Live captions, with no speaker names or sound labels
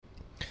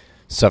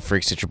Sup,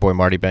 freaks? It's your boy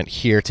Marty Bent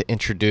here to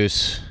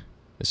introduce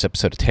this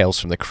episode of Tales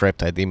from the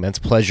Crypt. I had the immense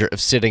pleasure of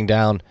sitting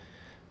down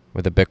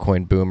with a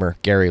Bitcoin boomer,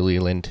 Gary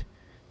Leland,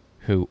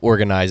 who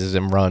organizes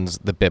and runs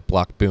the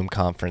BitBlock Boom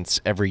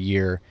Conference every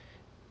year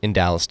in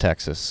Dallas,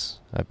 Texas.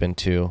 I've been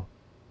to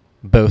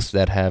both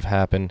that have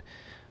happened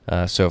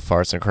so far.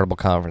 It's an incredible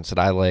conference that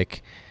I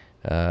like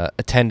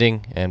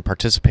attending and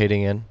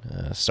participating in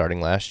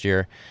starting last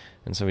year.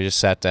 And so we just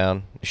sat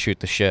down to shoot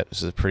the shit.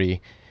 This is a pretty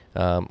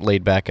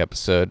laid-back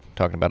episode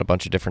talking about a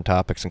bunch of different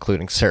topics,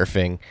 including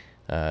surfing,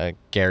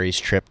 Gary's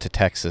trip to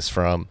Texas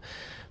from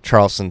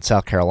Charleston,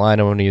 South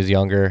Carolina when he was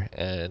younger,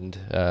 and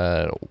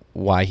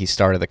why he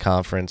started the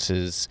conference,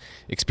 his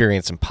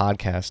experience in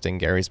podcasting.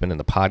 Gary's been in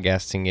the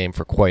podcasting game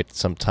for quite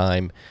some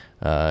time,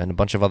 and a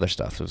bunch of other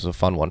stuff. It was a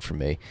fun one for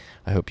me.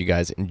 I hope you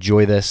guys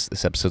enjoy this.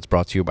 This episode's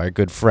brought to you by our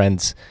good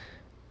friends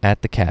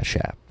at the Cash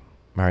App.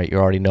 All right, you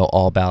already know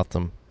all about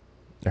them.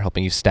 They're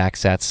helping you stack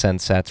sats, send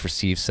sats,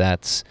 receive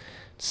sats,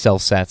 sell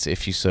sats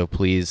if you so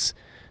please.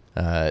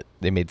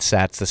 They made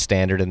sats the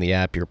standard in the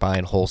app. You're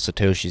buying whole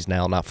Satoshis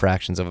now, not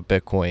fractions of a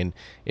Bitcoin,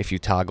 if you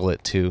toggle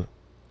it to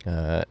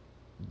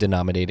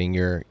denominating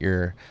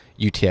your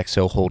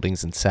UTXO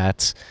holdings in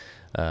sats.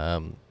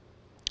 On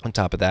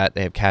top of that,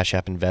 they have Cash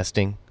App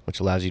Investing, which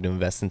allows you to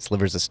invest in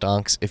slivers of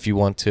stonks if you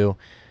want to.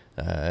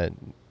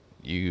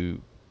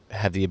 You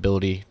have the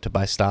ability to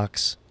buy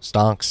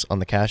stonks on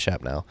the Cash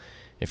App now.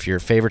 If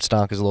your favorite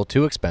stonk is a little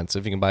too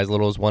expensive, you can buy as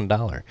little as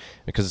 $1.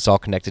 Because it's all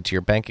connected to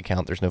your bank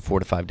account, there's no 4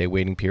 to 5 day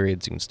waiting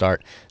periods. You can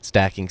start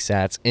stacking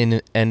sats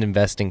and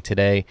investing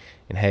today.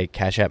 And hey,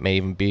 Cash App may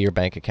even be your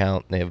bank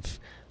account. They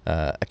have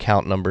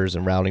account numbers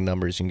and routing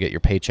numbers. You can get your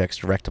paychecks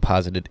direct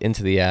deposited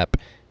into the app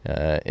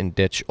and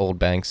ditch old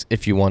banks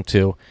if you want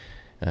to.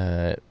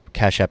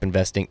 Cash App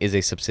Investing is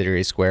a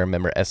subsidiary of Square,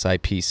 member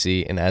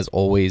SIPC. And as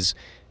always,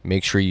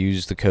 make sure you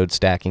use the code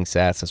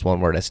STACKINGSATS. That's one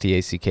word,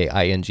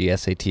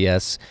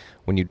 STACKINGSATS.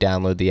 When you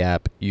download the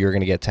app, you're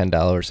going to get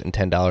 $10, and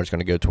 $10 is going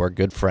to go to our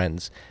good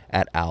friends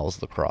at Owls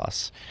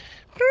Lacrosse.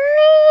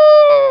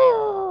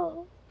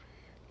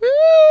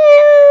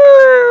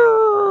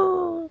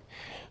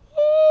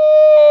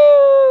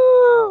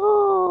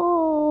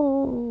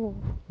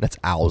 That's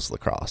Owls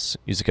Lacrosse.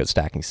 Use the code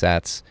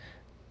STACKINGSATS.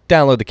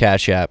 Download the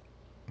Cash App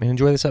and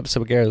enjoy this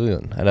episode with Gary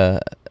Leland. I had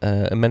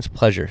an immense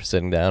pleasure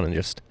sitting down and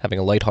just having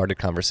a lighthearted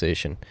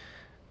conversation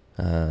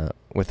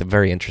with a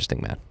very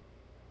interesting man.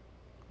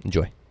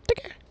 Enjoy.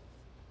 Take care.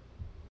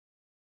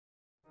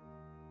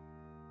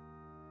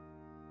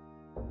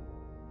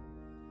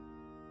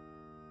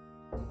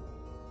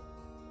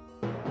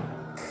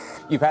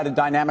 You've had a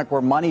dynamic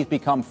where money's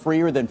become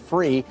freer than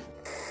free.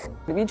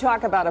 If you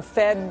talk about a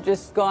Fed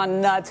just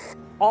gone nuts,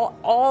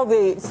 all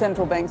the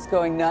central banks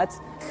going nuts.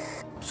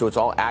 So it's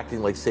all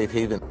acting like safe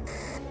haven.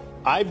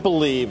 I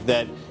believe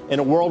that in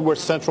a world where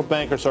central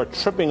bankers are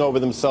tripping over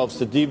themselves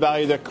to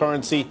devalue their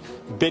currency,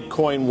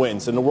 Bitcoin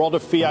wins. In the world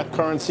of fiat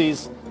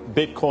currencies,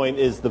 Bitcoin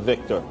is the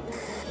victor.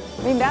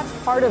 I mean, that's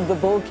part of the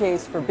bull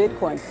case for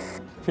Bitcoin.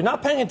 If you're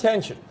not paying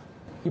attention,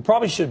 you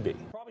probably should be.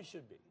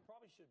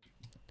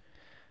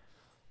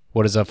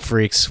 What is up,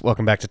 freaks?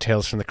 Welcome back to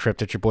Tales from the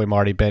Crypt. It's your boy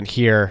Marty Bent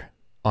here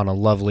on a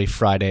lovely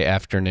Friday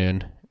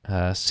afternoon,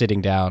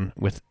 sitting down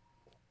with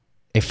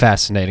a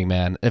fascinating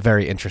man, a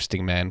very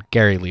interesting man,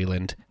 Gary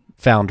Leland,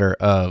 founder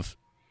of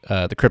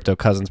the Crypto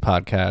Cousins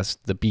podcast,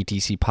 the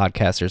BTC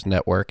Podcasters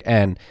Network,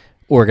 and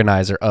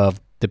organizer of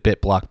the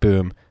BitBlock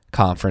Boom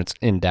Conference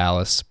in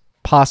Dallas,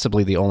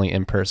 possibly the only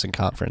in-person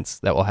conference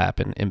that will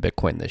happen in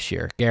Bitcoin this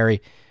year.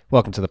 Gary,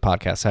 welcome to the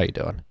podcast. How you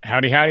doing?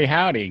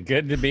 Howdy.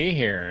 Good to be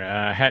here.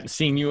 Hadn't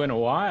seen you in a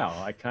while.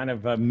 I kind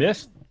of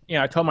missed,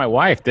 I told my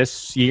wife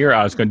this year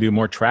I was going to do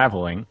more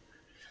traveling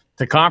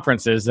to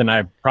conferences than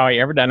I've probably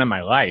ever done in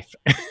my life.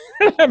 I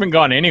haven't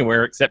gone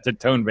anywhere except to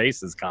Tone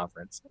Base's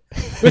conference,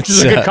 which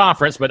is a good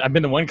conference, but I've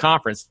been to one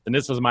conference, and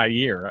this was my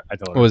year, I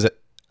told her. Was it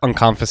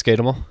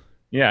Unconfiscatable?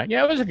 Yeah,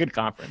 it was a good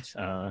conference.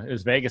 It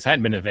was Vegas. I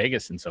hadn't been to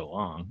Vegas in so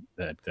long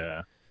that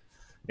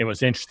it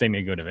was interesting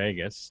to go to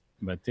Vegas.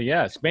 But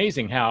yeah, it's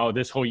amazing how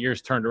this whole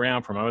year's turned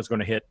around from I was going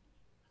to hit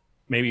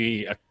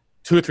maybe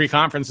 2 or 3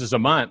 conferences a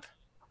month.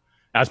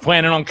 I was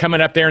planning on coming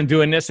up there and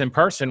doing this in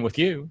person with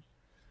you.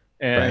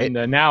 And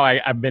right. Now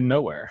I've been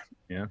nowhere.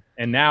 Yeah.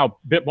 And now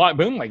BitBlock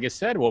Boom, like I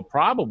said, will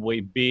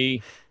probably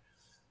be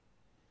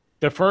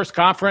the first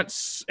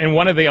conference and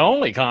one of the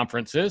only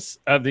conferences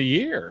of the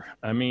year.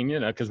 I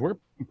mean, because we're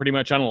pretty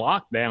much on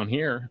lockdown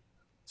here.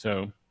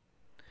 So,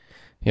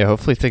 yeah,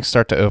 hopefully things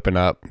start to open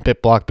up.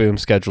 BitBlock Boom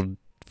scheduled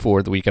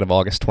for the weekend of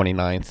August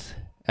 29th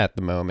at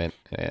the moment,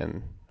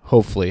 and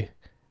hopefully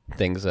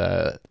things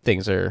are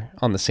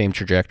on the same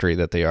trajectory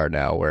that they are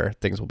now, where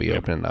things will be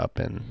opening up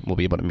and we'll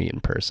be able to meet in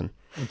person.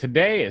 And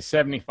today is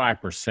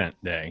 75%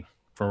 day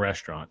for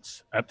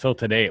restaurants. Up till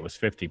today, it was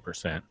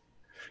 50%.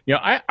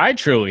 I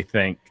truly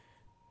think,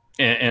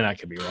 and I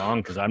could be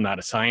wrong because I'm not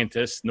a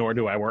scientist, nor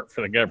do I work for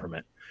the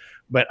government,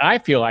 but I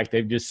feel like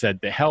they've just said,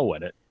 the hell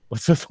with it.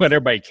 Let's just let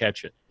everybody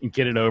catch it and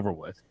get it over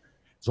with.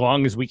 As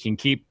long as we can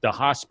keep the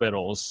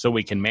hospitals so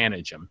we can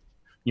manage them.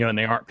 and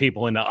they aren't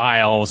people in the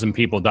aisles and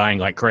people dying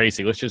like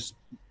crazy. Let's just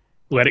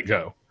let it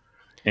go.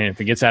 And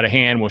if it gets out of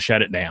hand, we'll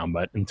shut it down.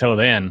 But until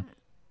then.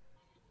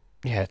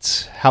 Yeah,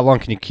 it's how long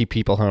can you keep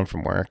people home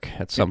from work?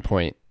 At some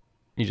point,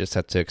 you just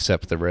have to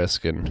accept the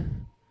risk,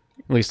 and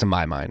at least in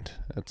my mind,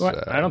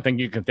 I don't think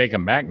you can take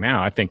them back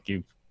now. I think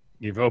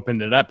you've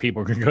opened it up.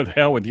 People can go to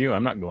hell with you.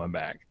 I'm not going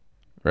back.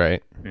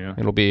 Right. Yeah.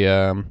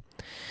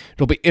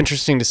 It'll be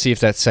interesting to see if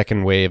that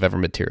second wave ever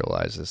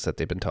materializes that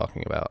they've been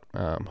talking about.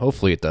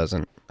 Hopefully it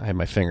doesn't. I have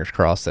my fingers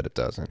crossed that it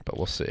doesn't, but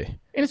we'll see.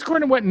 And it's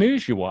according to what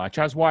news you watch.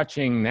 I was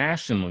watching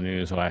national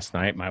news last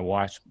night. My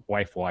wife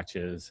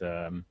watches.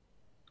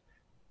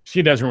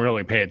 She doesn't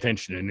really pay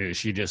attention to news.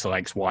 She just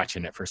likes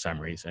watching it for some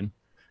reason.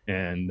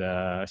 And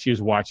she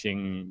was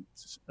watching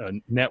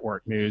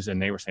network news,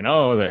 and they were saying,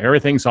 that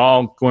everything's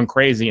all going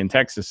crazy in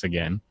Texas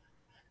again.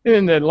 And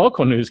then the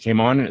local news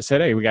came on, and it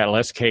said, hey, we got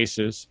less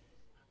cases.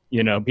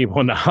 People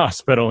in the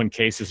hospital and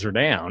cases are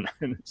down.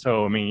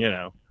 So,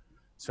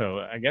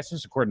 so I guess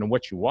it's according to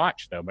what you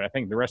watch, though. But I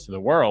think the rest of the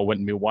world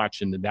wouldn't be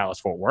watching the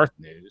Dallas-Fort Worth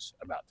news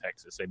about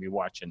Texas. They'd be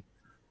watching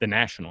the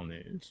national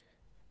news.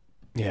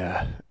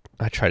 Yeah,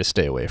 I try to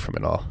stay away from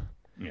it all.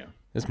 Yeah.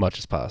 As much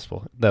as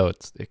possible. Though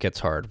it gets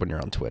hard when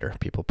you're on Twitter.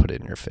 People put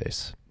it in your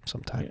face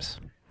sometimes.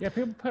 Yeah,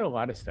 people put a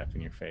lot of stuff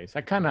in your face.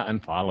 I kind of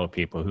unfollow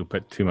people who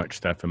put too much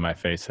stuff in my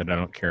face that I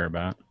don't care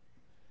about.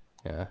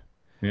 Yeah.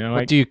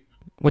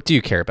 What do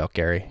you care about,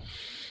 Gary?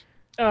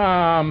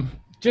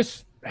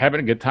 Just having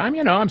a good time.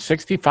 I'm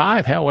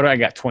 65. Hell, what do I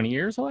got? 20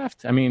 years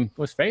left? I mean,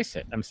 let's face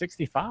it. I'm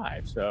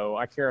 65. So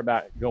I care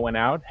about going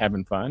out,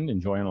 having fun,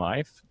 enjoying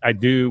life. I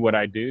do what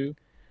I do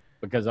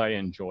because I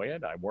enjoy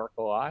it. I work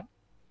a lot.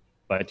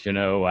 But,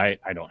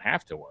 I don't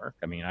have to work.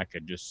 I mean, I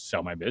could just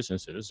sell my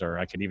businesses, or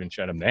I could even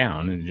shut them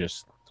down and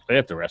just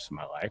live the rest of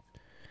my life.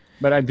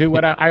 But I do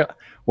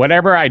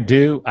whatever I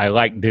do, I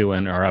like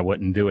doing, or I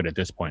wouldn't do it at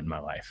this point in my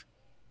life.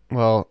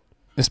 Well,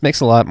 this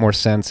makes a lot more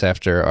sense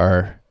after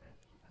our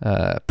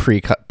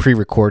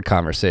pre-record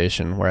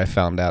conversation, where I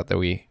found out that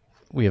we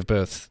have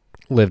both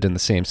lived in the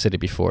same city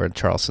before, in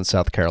Charleston,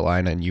 South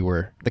Carolina, and you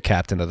were the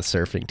captain of the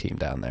surfing team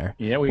down there.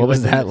 Yeah, what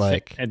was that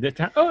like? At the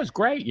time, it was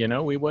great.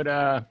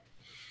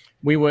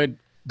 We would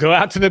go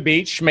out to the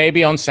beach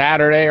maybe on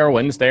Saturday or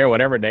Wednesday or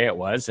whatever day it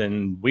was,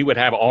 and we would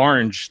have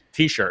orange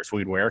T-shirts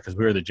we'd wear because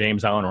we were the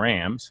James Island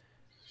Rams.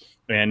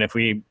 And if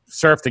we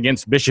surfed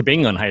against Bishop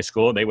England High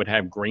School, they would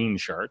have green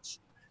shirts.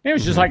 And it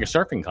was just like a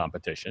surfing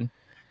competition.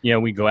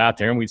 We'd go out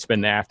there and we'd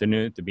spend the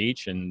afternoon at the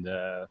beach, and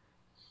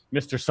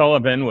Mr.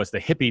 Sullivan was the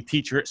hippie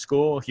teacher at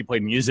school. He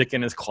played music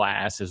in his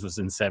class. This was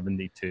in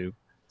 72,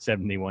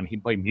 71. He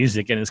played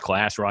music in his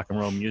class, rock and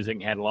roll music,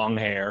 and had long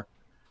hair.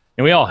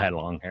 And we all had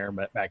long hair,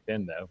 but back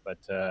then, though. But,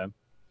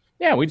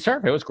 yeah, we'd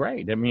surf. It was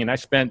great. I mean, I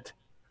spent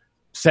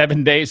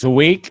 7 days a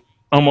week,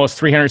 almost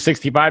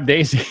 365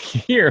 days a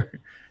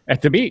year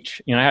at the beach.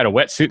 I had a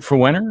wetsuit for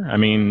winter. I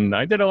mean,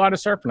 I did a lot of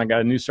surfing. I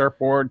got a new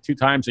surfboard 2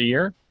 times a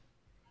year.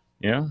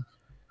 Yeah.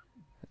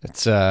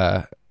 It's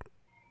I've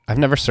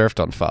never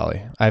surfed on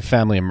Folly. I have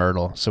family in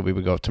Myrtle, so we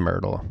would go up to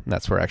Myrtle, and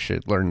that's where I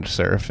actually learned to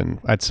surf. And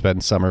I'd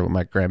spend summer with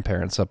my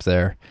grandparents up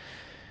there.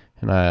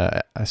 And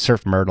I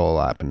surfed Myrtle a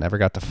lot, but never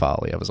got to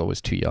Folly. I was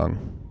always too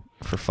young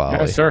for Folly.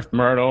 I surfed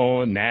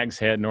Myrtle, Nags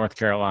Head, North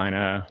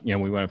Carolina.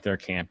 We went up there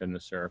camping to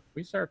surf.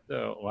 We surfed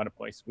a lot of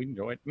places. We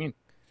enjoyed it. I mean,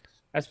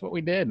 that's what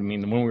we did. I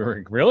mean, when we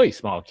were really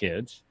small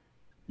kids,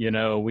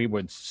 we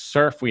would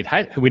surf.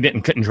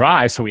 Couldn't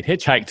drive, so we'd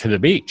hitchhike to the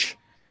beach,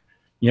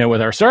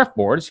 with our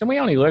surfboards. And we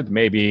only lived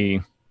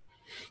maybe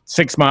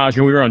 6 miles.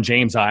 We were on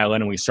James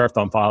Island, and we surfed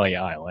on Folly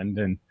Island.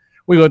 And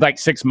we lived like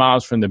 6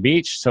 miles from the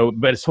beach.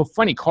 But it's so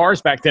funny.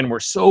 Cars back then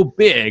were so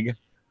big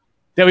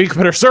that we could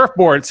put our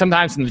surfboard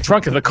sometimes in the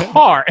trunk of the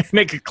car, and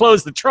they could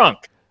close the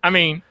trunk. I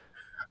mean,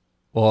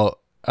 well,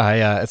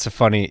 it's a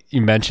funny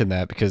you mentioned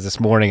that, because this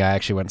morning I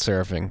actually went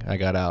surfing. I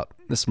got out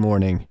this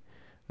morning,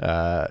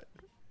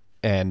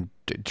 and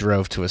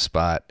drove to a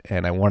spot,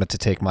 and I wanted to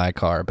take my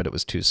car, but it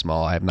was too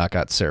small. I have not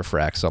got surf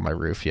racks on my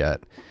roof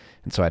yet,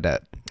 and so I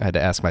had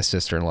to ask my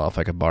sister-in-law if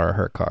I could borrow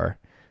her car,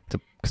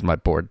 because my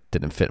board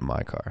didn't fit in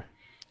my car.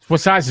 What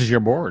size is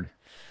your board?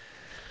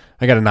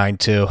 I got a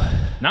 9.2.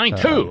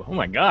 9.2? Oh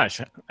my gosh,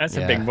 that's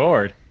a big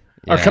board.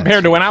 Yeah, or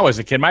compared to when I was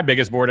a kid, my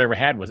biggest board I ever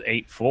had was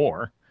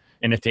 8.4,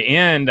 and at the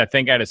end I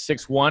think I had a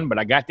 6.1, but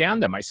I got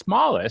down to my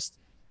smallest.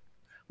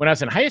 When I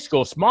was in high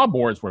school, small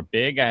boards were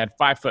big. I had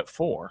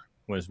 5'4"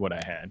 was what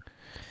I had.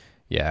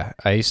 Yeah,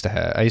 I used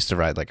to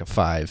ride like a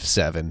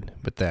 5.7,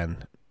 but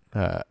then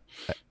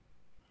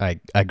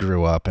I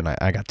grew up and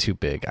I got too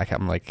big.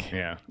 I'm like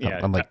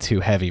too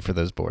heavy for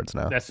those boards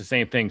now. That's the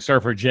same thing.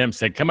 Surfer Jim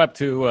said, come up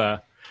to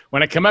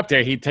when I come up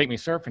there, he'd take me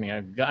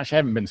surfing. I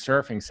haven't been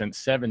surfing since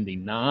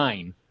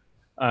 79.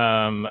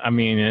 I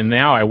mean, and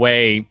now I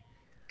weighed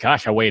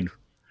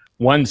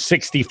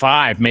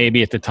 165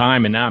 maybe at the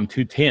time, and now I'm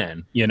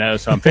 210,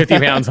 so I'm 50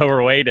 pounds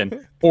overweight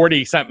and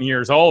 40 something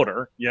years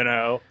older,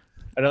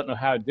 I don't know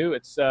how to do it.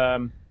 It's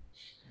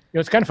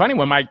it's kind of funny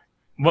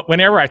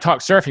whenever I talk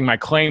surfing, my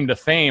claim to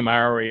fame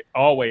I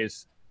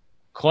always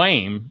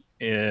claim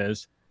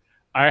is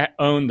I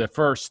owned the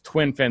first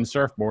twin fin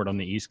surfboard on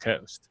the East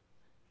Coast.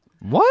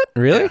 What?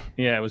 Really?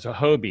 Yeah, it was a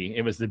Hobie.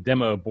 It was the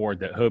demo board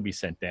that Hobie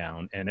sent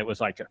down, and it was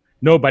like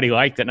nobody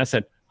liked it. And I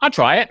said, I'll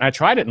try it. And I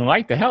tried it and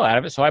liked the hell out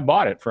of it, so I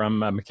bought it from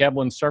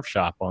McKevlin's Surf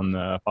Shop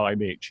on Folly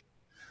Beach.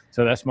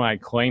 So that's my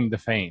claim to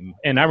fame.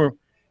 And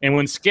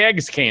when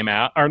Skeggs came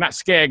out, or not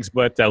Skeggs,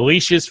 but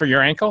leashes for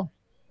your ankle,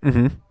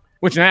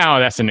 which now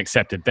that's an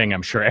accepted thing.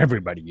 I'm sure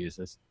everybody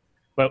uses.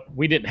 But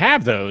we didn't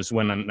have those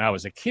when I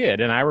was a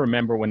kid. And I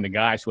remember when the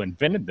guys who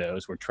invented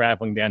those were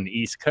traveling down the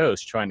East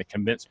Coast trying to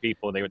convince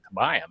people they would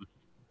buy them.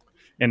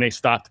 And they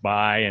stopped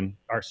by in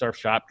our surf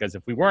shop because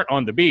if we weren't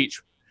on the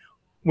beach,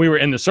 we were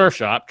in the surf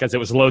shop because it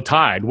was low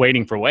tide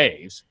waiting for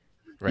waves,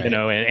 Right. and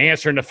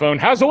answering the phone,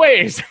 how's the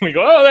waves? And we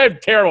go, oh, they're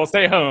terrible.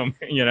 Stay home,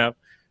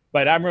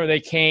 But I remember they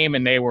came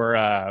and they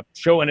were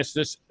showing us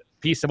this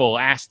piece of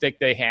elastic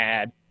they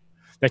had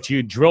that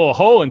you drill a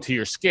hole into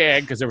your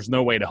skeg because there was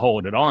no way to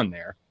hold it on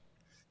there.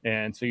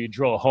 And so you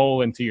drill a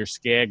hole into your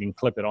skeg and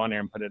clip it on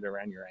there and put it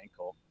around your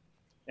ankle.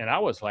 And I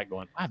was like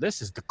going, wow,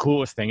 this is the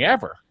coolest thing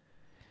ever.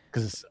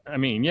 Because,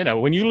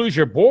 when you lose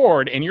your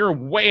board and you're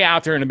way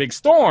out there in a big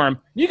storm,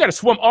 you got to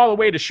swim all the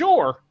way to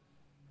shore.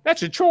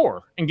 That's a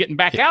chore. And getting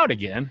back out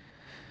again.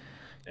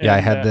 Yeah, I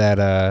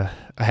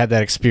had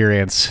that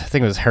experience. I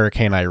think it was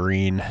Hurricane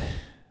Irene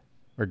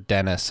or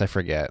Dennis, I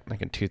forget,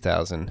 like in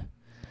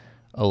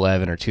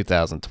 2011 or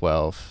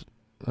 2012.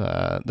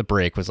 The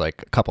break was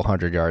like a couple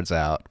 100 yards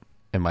out,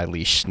 and my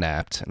leash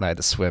snapped, and I had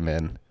to swim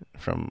in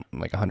from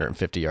like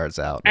 150 yards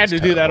out. I had to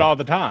do that all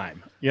the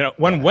time.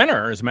 One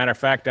winter, as a matter of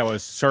fact, I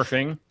was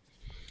surfing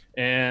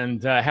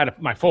and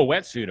had my full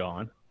wetsuit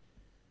on.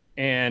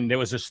 And it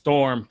was a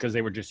storm because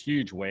they were just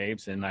huge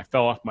waves. And I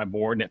fell off my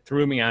board and it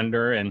threw me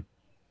under. And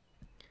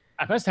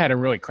I must have had a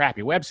really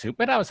crappy wetsuit,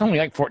 but I was only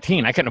like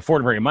 14. I couldn't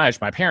afford very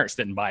much. My parents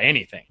didn't buy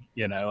anything.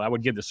 I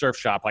would give the surf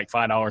shop like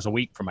 $5 a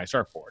week for my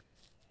surfboard.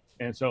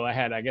 And so I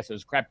had, I guess it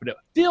was crap, but it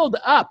filled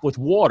up with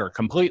water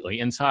completely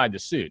inside the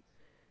suit.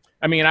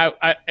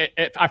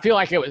 I feel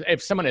like it was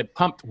if someone had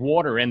pumped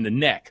water in the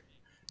neck.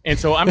 And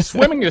so I'm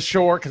swimming to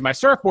shore because my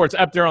surfboard's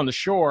up there on the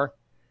shore,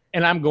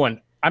 and I'm going,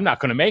 I'm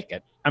not going to make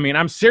it.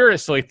 I'm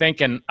seriously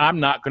thinking I'm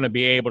not going to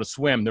be able to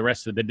swim the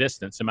rest of the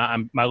distance,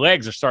 and my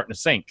legs are starting to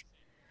sink.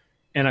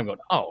 And I'm going,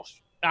 oh,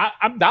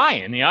 I'm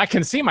dying. I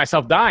can see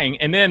myself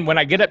dying. And then when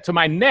I get up to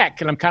my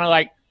neck, and I'm kind of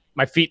like,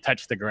 my feet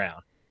touch the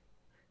ground.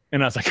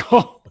 And I was like,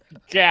 oh,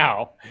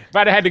 cow. If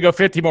I'd had to go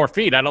 50 more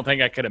feet, I don't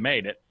think I could have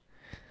made it.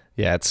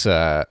 Yeah,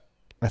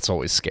 that's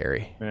always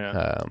scary.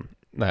 Yeah.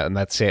 And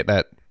that's it.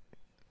 That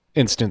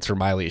instance where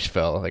my leash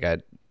fell,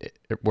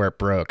 where it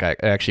broke, I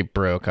actually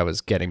broke. I was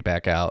getting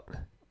back out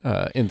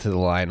into the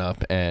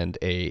lineup, and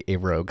a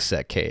rogue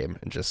set came,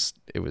 and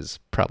it was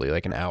probably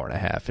like an hour and a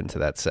half into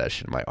that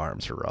session. My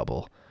arms were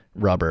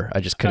rubber. I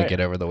just couldn't get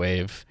over the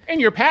wave.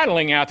 And you're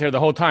paddling out there the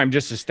whole time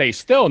just to stay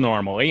still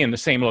normally in the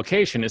same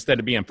location instead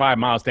of being 5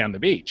 miles down the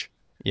beach.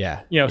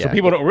 Yeah. So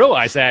people don't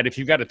realize that if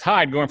you've got a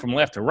tide going from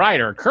left to right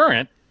or a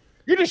current,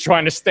 you're just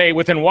trying to stay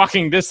within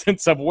walking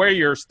distance of where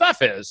your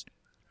stuff is.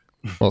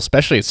 Well,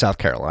 especially in South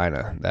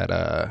Carolina,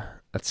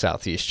 that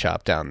southeast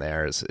chop down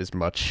there is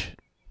much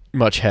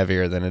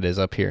heavier than it is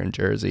up here in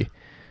Jersey.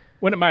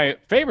 One of my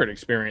favorite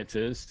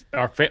experiences,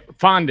 or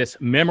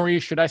fondest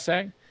memories, should I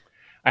say,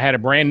 I had a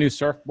brand new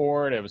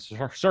surfboard. It was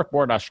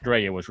Surfboard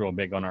Australia was real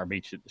big on our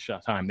beach at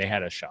the time. They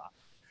had a shop.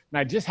 And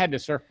I just had the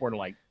surfboard in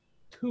like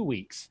 2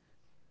 weeks.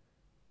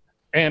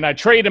 And I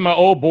traded my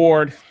old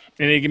board,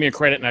 and they give me a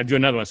credit, and I do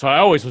another one. So I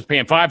always was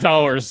paying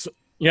 $5,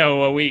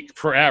 a week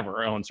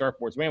forever on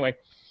surfboards. But anyway,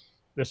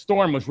 the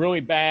storm was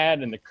really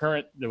bad, and the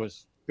current that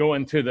was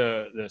going to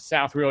the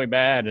south really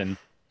bad. And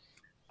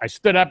I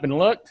stood up and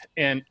looked,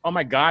 and oh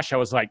my gosh, I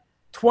was like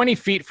 20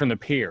 feet from the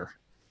pier.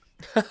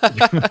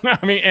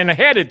 And I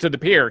headed to the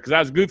pier because I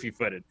was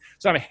goofy-footed.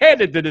 So I'm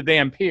headed to the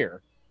damn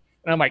pier.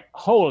 And I'm like,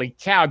 holy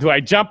cow, do I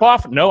jump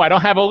off? No, I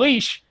don't have a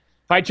leash.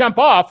 If I jump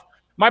off,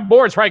 my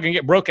board's probably going to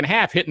get broken in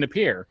half hitting the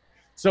pier.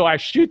 So I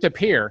shoot the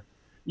pier,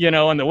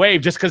 on the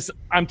wave just because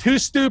I'm too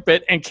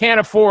stupid and can't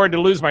afford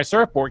to lose my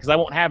surfboard because I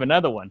won't have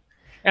another one.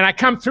 And I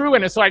come through,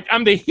 and it's like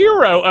I'm the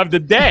hero of the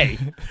day.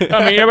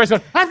 Everybody's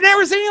going, I've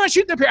never seen anyone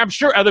shoot the pier. I'm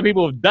sure other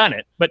people have done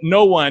it, but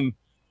no one,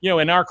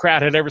 in our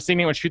crowd had ever seen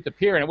anyone shoot the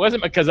pier. And it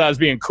wasn't because I was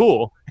being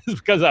cool. It was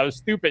because I was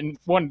stupid and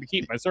wanted to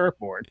keep my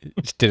surfboard.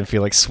 Just didn't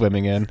feel like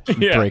swimming in,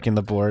 breaking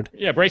the board.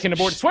 Yeah, breaking the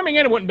board. Swimming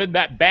in, it wouldn't have been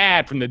that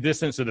bad from the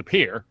distance of the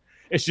pier.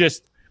 It's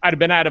just I'd have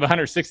been out of a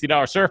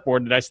 $160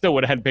 surfboard that I still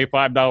would have had to pay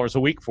 $5 a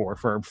week for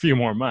a few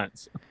more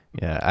months.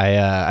 Yeah,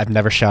 I've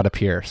never shot a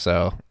pier,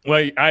 so.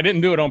 Well, I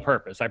didn't do it on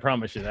purpose. I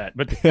promise you that.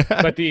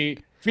 But the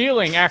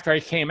feeling after I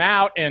came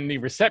out and the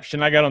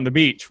reception I got on the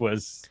beach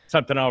was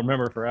something I'll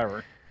remember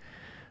forever.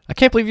 I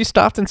can't believe you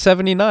stopped in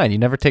 79. You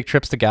never take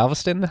trips to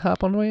Galveston to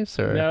hop on waves?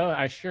 Or? No,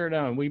 I sure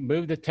don't. We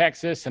moved to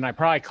Texas, and I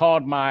probably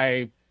called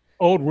my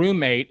old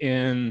roommate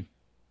in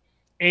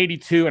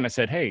 82, and I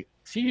said, hey,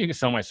 see if you can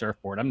sell my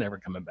surfboard. I'm never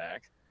coming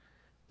back.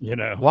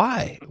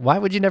 Why? Why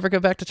would you never go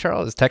back to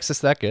Charlotte? Is Texas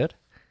that good?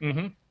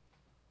 Mm-hmm.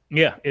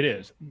 Yeah, it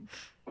is.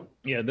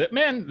 Yeah,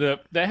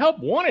 the help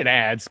wanted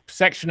ads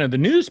section of the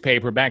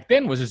newspaper back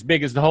then was as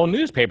big as the whole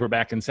newspaper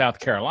back in South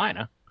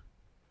Carolina.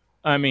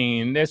 I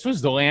mean, this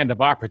was the land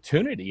of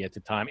opportunity at the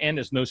time, and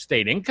there's no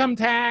state income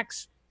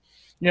tax.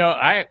 You know,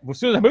 as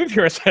soon as I moved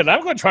here, I said,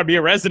 I'm going to try to be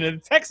a resident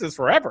of Texas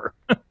forever.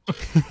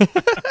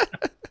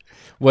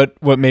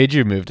 What made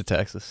you move to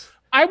Texas?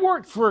 I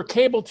worked for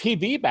cable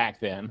TV back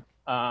then.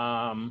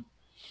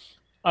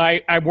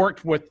 I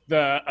worked with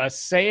a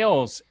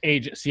sales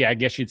agency, I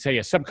guess you'd say,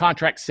 a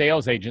subcontract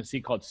sales agency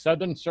called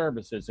Southern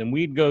Services. And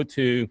we'd go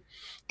to,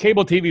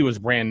 cable TV was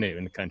brand new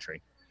in the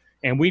country.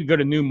 And we'd go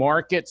to new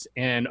markets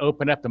and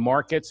open up the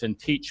markets and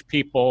teach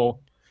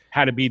people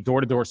how to be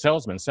door-to-door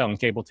salesmen selling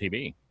cable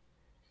TV.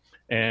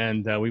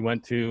 And I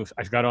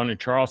got on in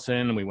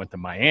Charleston, and we went to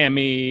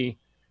Miami.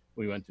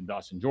 We went to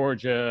Dawson,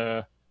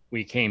 Georgia.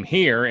 We came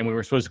here, and we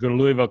were supposed to go to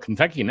Louisville,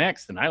 Kentucky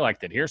next. And I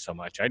liked it here so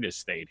much, I just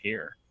stayed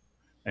here.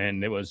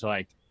 And it was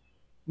like,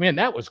 man,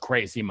 that was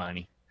crazy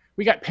money.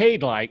 We got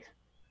paid like,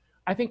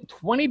 I think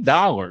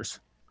 $20,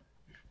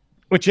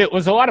 which it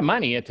was a lot of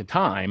money at the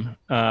time,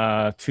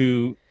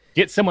 to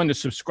get someone to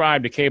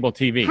subscribe to cable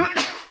TV.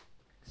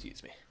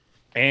 Excuse me.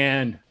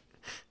 And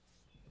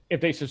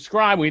if they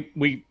subscribe,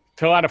 we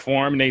fill out a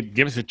form and they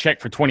give us a check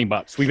for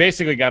 $20. We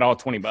basically got all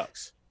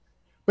 $20.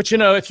 But you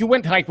know, if you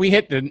went to, like, we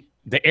hit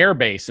the air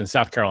base in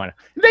South Carolina,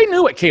 they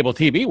knew what cable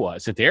TV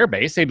was at the air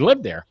base. They'd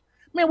lived there.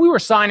 Man, we were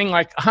signing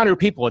like 100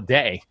 people a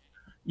day.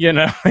 You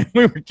know,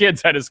 we were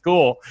kids out of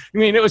school. I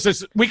mean, it was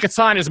just, we could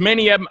sign as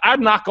many of them. I'd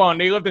knock on,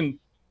 they lived in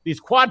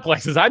these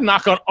quadplexes. I'd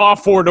knock on all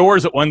 4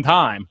 doors at one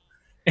time.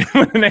 And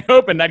when they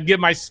opened, I'd give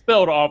my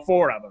spill to all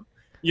 4 of them,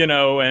 you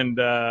know, and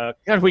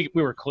God, we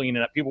were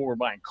cleaning up. People were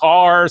buying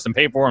cars and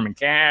pay for them in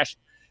cash.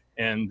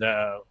 And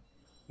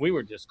we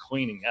were just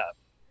cleaning up.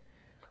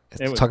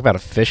 Talk about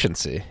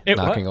efficiency,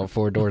 knocking on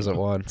 4 doors at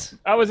once.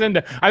 I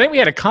think we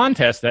had a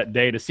contest that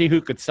day to see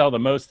who could sell the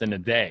most in a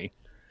day.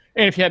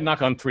 And if you had to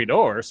knock on 4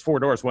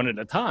 doors, one at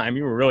a time,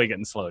 you were really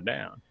getting slowed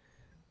down,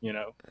 you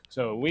know?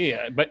 So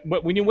but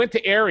when you went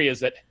to areas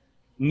that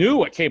knew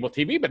what cable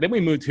TV, but then we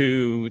moved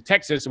to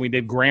Texas and we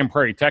did Grand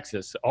Prairie,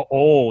 Texas, an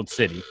old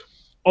city,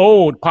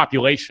 old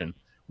population,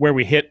 where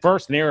we hit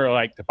first. And they were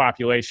like, the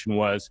population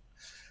was,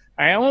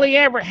 I only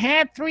ever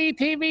had 3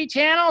 TV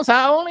channels.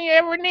 I only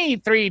ever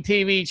need 3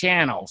 TV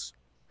channels.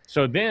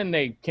 So then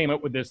they came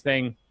up with this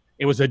thing.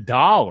 It was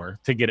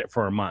 $1 to get it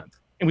for a month.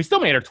 And we still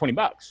made our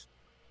 $20.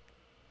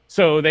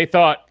 So they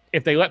thought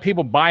if they let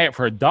people buy it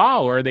for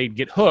 $1, they'd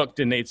get hooked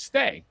and they'd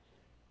stay.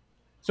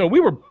 So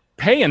we were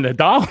paying the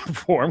 $1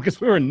 for them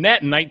because we were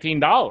netting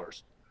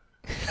 $19.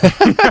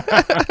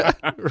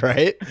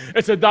 Right?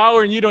 It's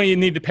 $1 and you don't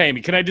even need to pay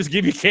me. Can I just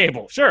give you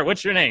cable? Sure.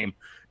 What's your name?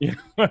 You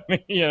know what I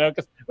mean? You know,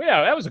 because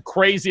that was the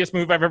craziest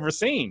move I've ever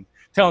seen.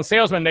 Telling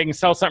salesmen they can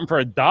sell something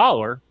for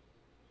 $1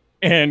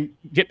 and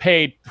get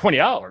paid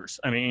 $20.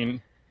 I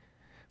mean,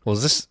 well,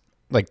 is this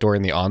like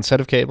during the onset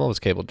of cable? Was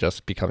cable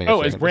just becoming?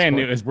 Oh, it's brand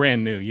new. It's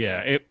brand new.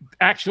 Yeah. It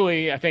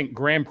actually, I think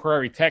Grand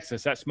Prairie,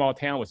 Texas, that small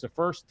town was the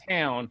first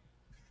town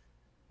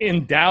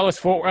in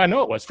Dallas-Fort Worth. I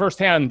know it was first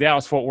town in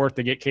Dallas-Fort Worth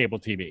to get cable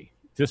TV.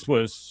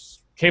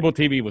 Cable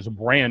TV was a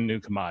brand new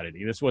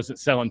commodity. This wasn't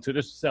selling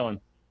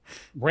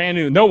brand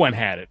new. No one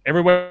had it.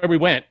 Everywhere we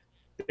went,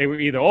 they were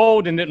either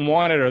old and didn't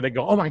want it, or they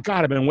go, oh my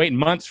God, I've been waiting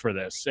months for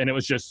this. And it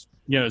was just,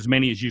 you know, as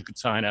many as you could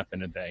sign up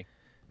in a day.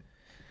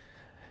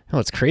 Oh,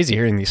 it's crazy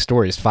hearing these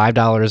stories.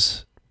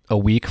 $5 a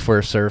week for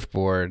a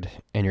surfboard,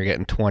 and you're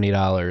getting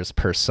 $20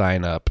 per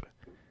sign up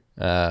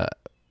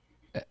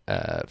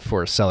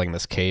for selling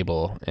this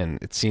cable.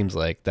 And it seems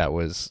like that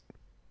was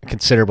a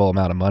considerable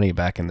amount of money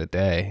back in the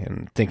day.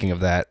 And thinking of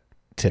that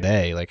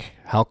today, like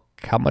how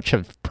much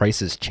have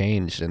prices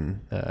changed,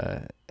 and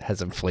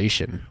has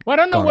inflation? Well, I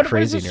don't know gone what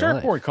crazy does a in your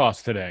life? surfboard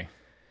cost today.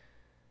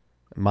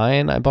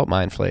 I bought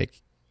mine for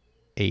like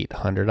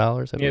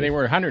 $800. Yeah, they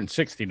were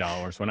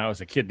 $160 when I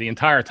was a kid. The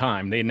entire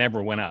time, they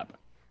never went up.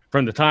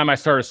 From the time I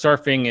started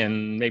surfing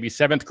in maybe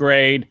 7th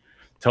grade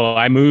till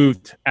I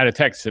moved out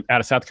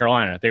of South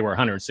Carolina, they were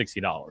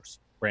 $160,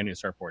 brand new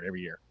surfboard every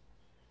year.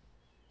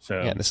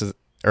 So yeah, this is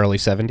early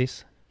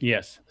 70s.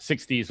 Yes,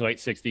 60s, late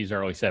 60s,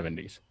 early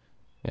 70s.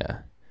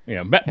 Yeah.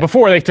 Yeah, but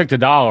before they took the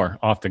dollar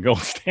off the gold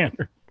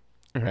standard.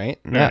 Right.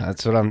 Yeah,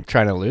 that's what I'm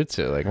trying to allude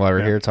to. Like while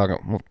we're here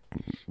talking,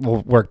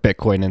 we'll work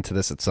Bitcoin into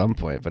this at some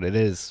point, but it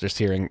is just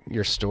hearing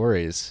your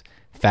stories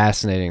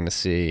fascinating to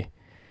see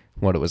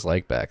what it was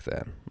like back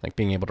then, like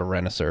being able to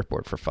rent a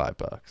surfboard for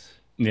 $5.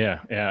 Yeah.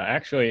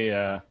 Actually,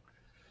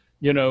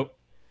 you know,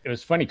 it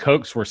was funny.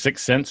 Cokes were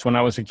 6 cents when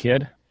I was a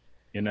kid.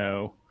 You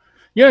know,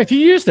 if you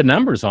use the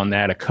numbers on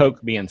that, a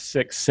Coke being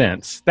 6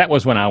 cents, that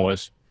was when I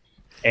was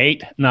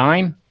 8,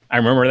 9. I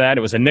remember that.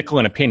 It was a nickel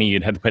and a penny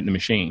you'd have to put in the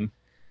machine.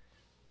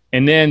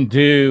 And then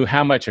do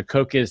how much a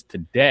Coke is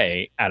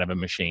today out of a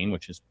machine,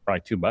 which is probably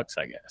 $2,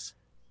 I guess.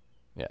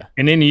 Yeah.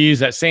 And then you use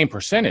that same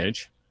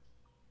percentage.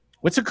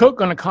 What's a Coke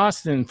going to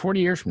cost in 40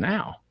 years from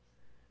now?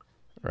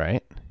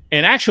 Right.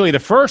 And actually, the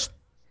first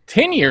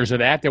 10 years of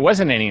that, there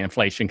wasn't any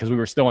inflation because we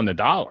were still in the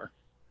dollar.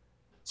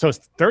 So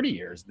it's 30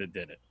 years that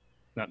did it,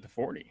 not the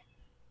 40.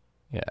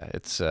 Yeah,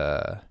 it's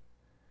I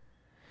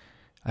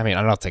mean,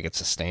 I don't think it's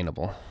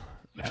sustainable.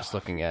 No. Just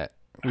looking at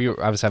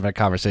I was having a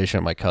conversation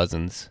with my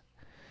cousins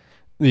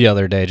the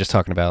other day, just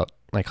talking about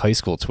like high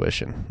school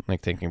tuition,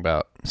 like thinking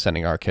about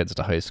sending our kids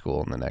to high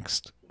school in the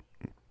next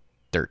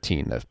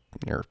 13 to,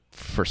 or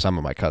for some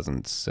of my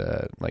cousins,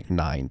 like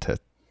 9 to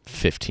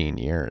 15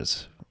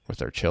 years with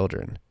their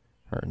children,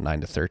 or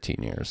 9 to 13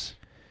 years.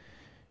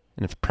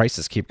 And if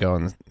prices keep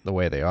going the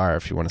way they are,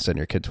 if you want to send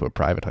your kid to a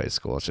private high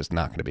school, it's just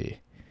not going to be,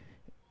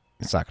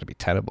 it's not going to be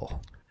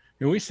tenable.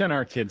 We sent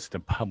our kids to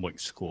public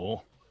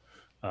school,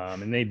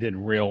 and they did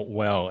real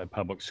well at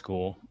public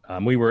school.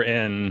 We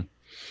waited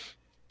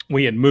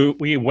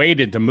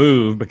to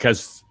move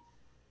because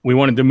we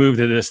wanted to move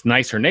to this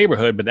nicer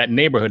neighborhood, but that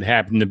neighborhood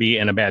happened to be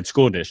in a bad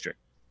school district.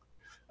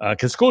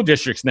 Because school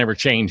districts never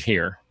change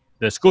here.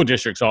 The school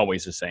district's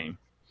always the same.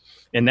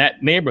 And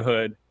that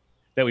neighborhood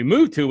that we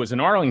moved to was in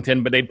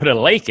Arlington, but they put a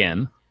lake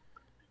in,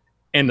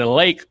 and the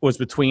lake was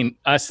between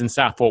us and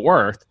South Fort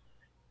Worth.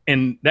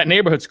 And that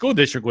neighborhood school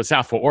district was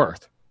South Fort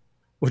Worth,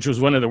 which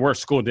was one of the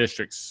worst school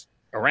districts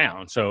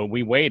around. So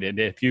we waited.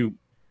 If you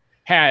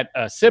had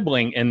a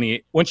sibling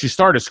once you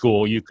started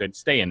school, you could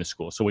stay in the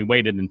school. So we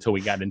waited until we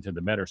got into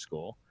the better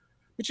school.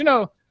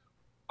 But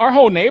our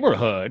whole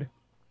neighborhood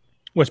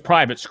was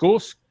private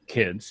school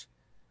kids,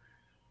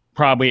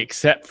 probably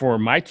except for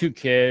my 2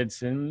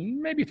 kids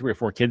and maybe 3 or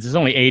 4 kids. There's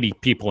only 80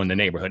 people in the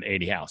neighborhood,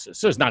 80 houses.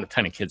 So it's not a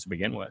ton of kids to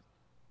begin with.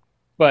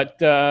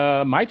 But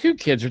my 2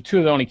 kids are 2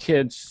 of the only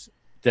kids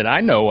that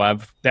I know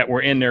of that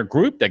were in their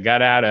group that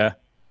got out of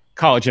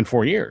college in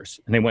 4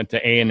 years. And they went to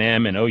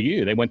A&M and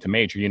OU. They went to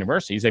major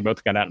universities. They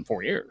both got out in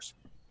 4 years.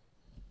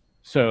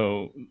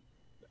 So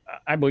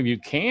I believe you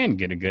can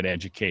get a good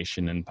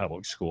education in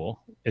public school.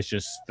 It's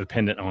just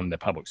dependent on the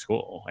public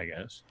school, I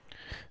guess.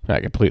 I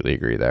completely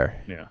agree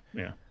there. Yeah.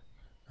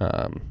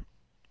 I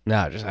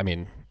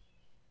mean,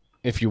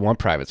 if you want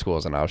private school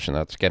as an option,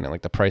 that's getting,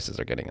 like, the prices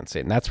are getting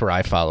insane. And that's where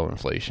I follow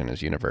inflation,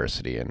 is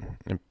university and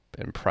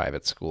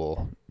private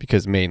school,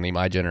 because mainly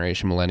my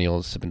generation,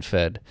 millennials, have been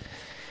fed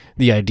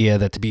the idea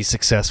that to be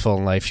successful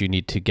in life, you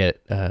need to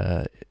get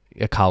a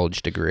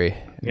college degree.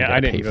 Yeah,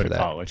 I didn't go to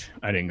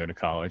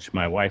college.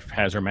 My wife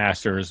has her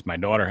master's. My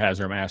daughter has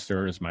her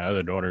master's. My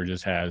other daughter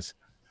just has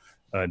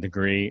a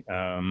degree.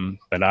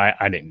 But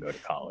I didn't go to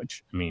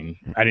college. I mean,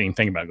 I didn't even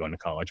think about going to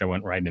college. I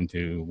went right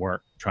into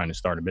work trying to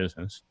start a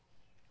business.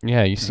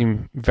 Yeah, you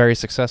seem very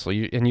successful.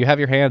 You have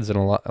your hands in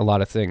a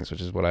lot of things,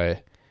 which is what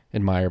I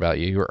admire about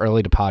you. You were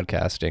early to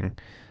podcasting.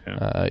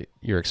 Yeah.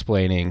 You're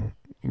explaining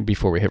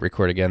before we hit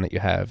record again that you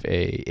have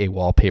a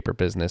wallpaper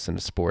business and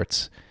a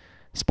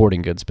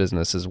sporting goods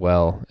business, as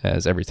well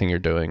as everything you're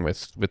doing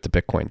with the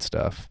Bitcoin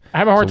stuff. I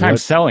have a hard time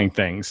selling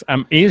things.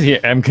 I'm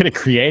good at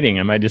creating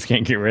them. I just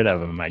can't get rid of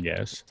them, I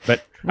guess.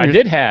 But I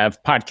did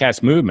have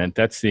Podcast Movement.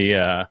 That's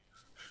I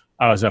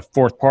was a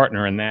 4th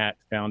partner in that,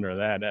 founder of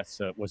that.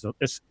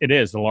 It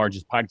is the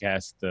largest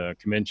podcast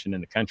convention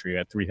in the country. We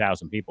had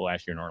 3,000 people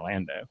last year in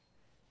Orlando.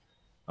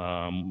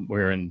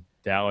 We're in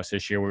Dallas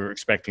this year. We were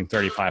expecting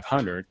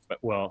 3,500, but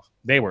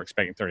they were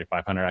expecting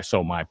 3,500. I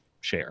sold my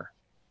share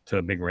to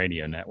a big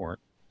radio network.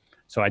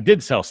 So I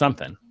did sell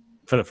something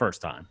for the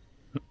first time.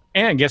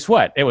 And guess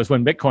what? It was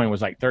when Bitcoin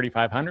was like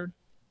 3,500.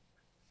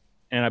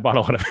 And I bought a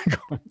lot of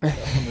Bitcoin.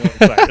 I'm really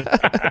excited.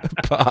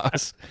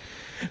 Boss.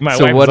 My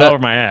wife was all over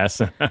my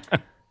ass.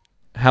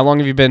 How long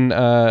have you been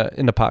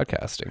into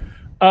podcasting?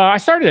 I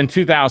started in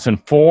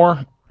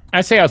 2004.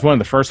 I'd say I was one of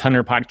the first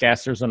 100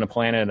 podcasters on the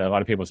planet. A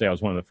lot of people say I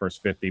was one of the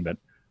first 50, but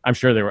I'm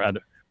sure there were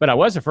other. But I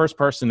was the first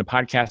person to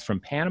podcast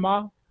from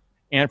Panama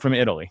and from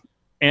Italy,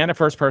 and the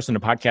first person to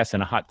podcast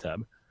in a hot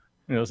tub.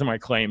 And those are my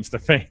claims to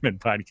fame in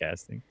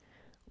podcasting.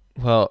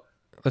 Well,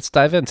 let's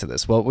dive into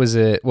this. What was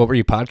it? What were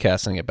you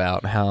podcasting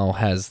about? How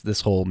has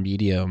this whole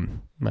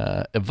medium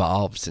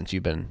evolved since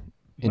you've been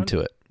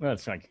into it? Well,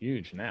 it's like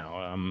huge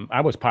now.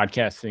 I was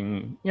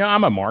podcasting.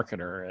 I'm a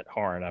marketer at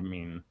heart. I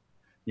mean,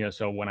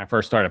 so when I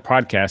first started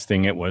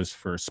podcasting, it was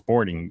for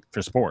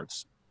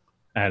sports.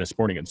 I had a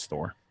sporting goods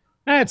store.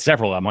 I had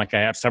several of them. Like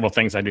I have several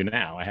things I do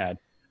now. I had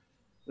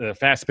the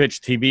Fast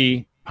Pitch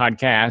TV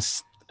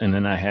podcast, and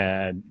then I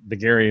had the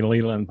Gary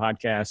Leland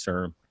podcast,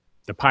 or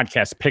the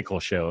Podcast Pickle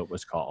Show, it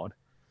was called.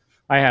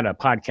 I had a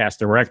podcast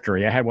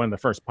directory. I had one of the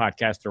first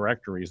podcast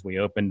directories we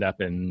opened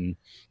up in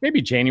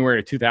maybe January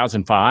of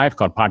 2005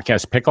 called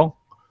Podcast Pickle.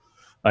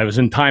 I was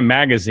in Time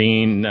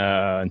Magazine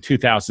in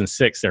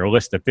 2006. They were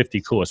listed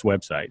 50 coolest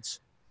websites.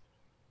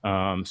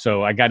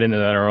 So I got into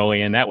that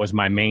early, and that was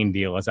my main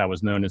deal, as I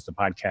was known as the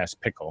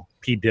Podcast Pickle.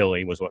 P.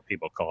 Dilly was what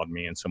people called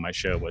me, and so my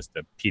show was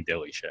the P.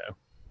 Dilly Show.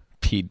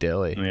 P.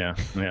 Dilly. Yeah.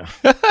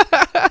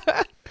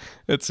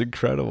 That's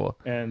incredible.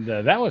 And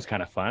that was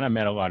kind of fun. I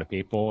met a lot of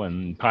people,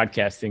 and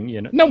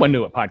podcasting, no one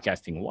knew what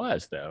podcasting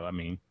was, though. I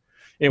mean,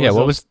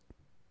 what was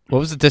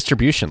the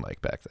distribution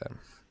like back then?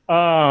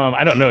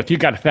 I don't know. If you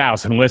got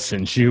 1,000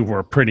 listens, you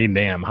were pretty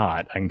damn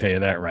hot. I can tell you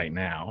that right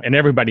now. And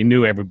everybody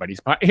knew everybody's.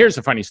 Here's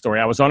a funny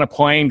story. I was on a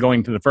plane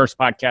going to the first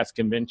podcast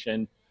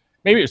convention.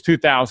 Maybe it was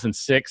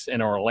 2006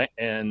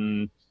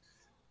 in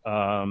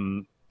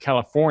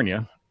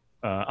California.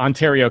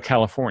 Ontario,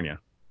 California.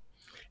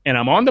 And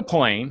I'm on the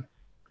plane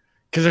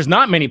because there's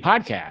not many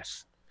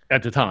podcasts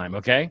at the time,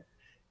 okay?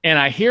 And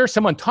I hear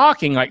someone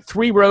talking like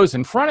 3 rows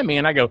in front of me,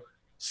 and I go,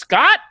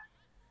 Scott?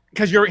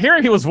 Because you're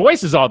hearing people's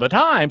voices all the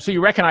time, so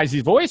you recognize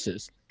these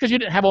voices because you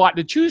didn't have a lot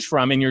to choose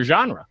from in your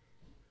genre.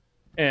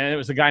 And it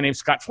was a guy named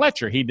Scott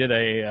Fletcher. He did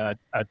a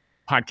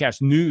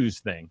podcast news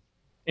thing.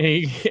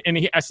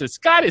 And I said,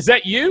 Scott, is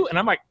that you? And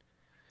I'm like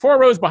 4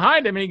 rows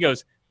behind him, and he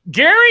goes,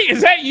 Gary,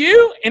 is that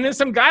you? And then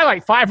some guy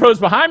like 5 rows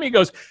behind me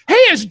goes, hey,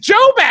 it's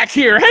Joe back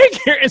here. Hey,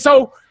 Gary. And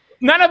so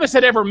none of us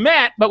had ever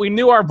met, but we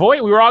knew our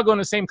voice. We were all going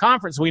to the same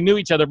conference. We knew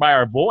each other by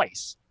our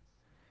voice.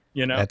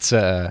 You know,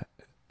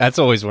 that's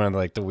always one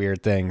of the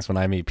weird things when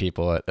I meet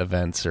people at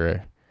events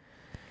or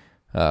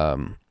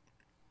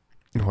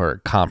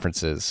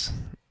conferences.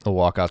 They'll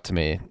walk up to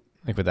me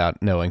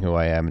without knowing who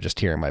I am and just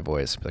hearing my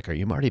voice. Be like, are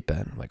you Marty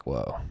Ben? I'm like,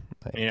 whoa.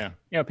 Yeah.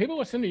 People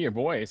listen to your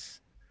voice.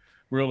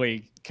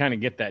 Really kind of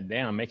get that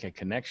down, make a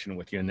connection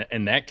with you.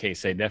 In that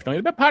case, they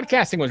definitely. But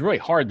podcasting was really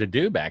hard to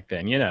do back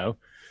then. You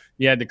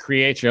had to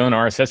create your own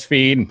RSS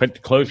feed and put the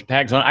closure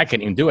tags on. I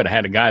couldn't even do it. I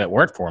had a guy that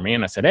worked for me,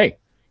 and I said, hey,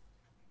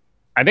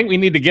 I think we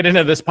need to get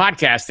into this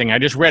podcasting. I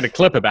just read a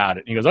clip about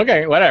it. And he goes,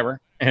 okay, whatever.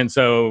 And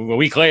so a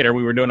week later,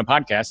 we were doing a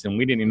podcast, and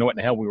we didn't even know what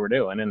the hell we were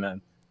doing. And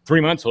then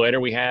 3 months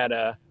later, we had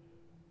a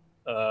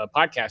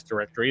podcast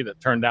directory that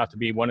turned out to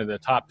be one of the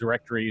top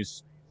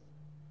directories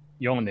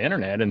on the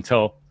internet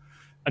until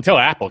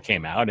Apple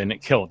came out, and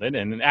it killed it.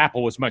 And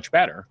Apple was much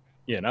better.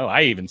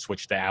 I even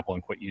switched to Apple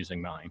and quit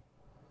using mine.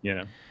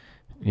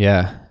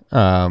 Yeah.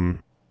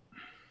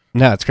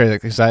 No, it's crazy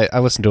because I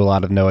listen to a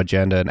lot of No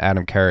Agenda and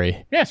Adam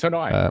Curry. Yeah, so do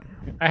I.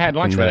 I had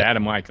lunch with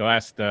Adam like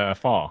last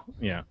fall.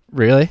 Yeah.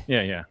 Really?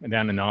 Yeah.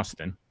 Down in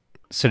Austin.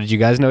 So did you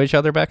guys know each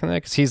other back in the day?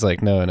 Because he's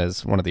known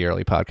as one of the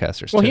early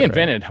podcasters. Well, he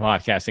invented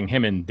podcasting.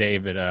 Him and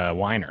David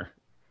Weiner,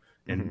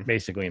 and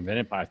basically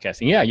invented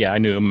podcasting. Yeah, I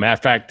knew him. Matter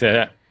of fact,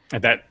 at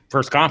that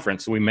first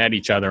conference, we met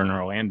each other in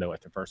Orlando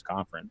at the first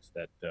conference.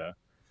 That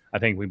I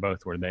think we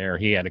both were there.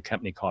 He had a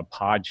company called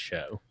Pod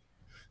Show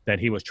that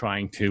he was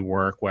trying to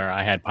work, where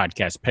I had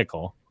Podcast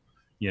Pickle,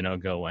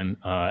 going.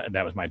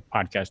 That was my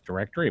podcast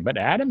directory. But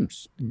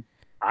Adam's,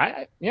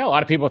 a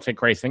lot of people say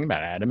crazy thing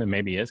about Adam, and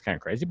maybe he is kind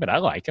of crazy, but I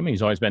like him.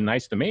 He's always been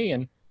nice to me,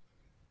 and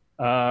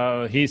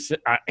he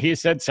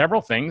said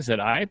several things that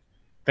I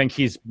think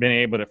he's been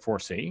able to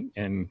foresee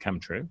and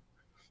come true.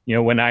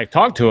 When I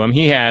talked to him,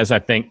 he has, I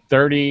think,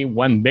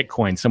 31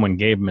 Bitcoin someone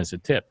gave him as a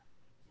tip.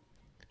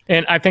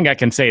 And I think I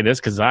can say this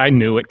because I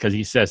knew it because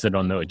he says it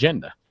on No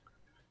Agenda.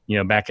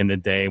 Back in the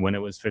day when it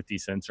was 50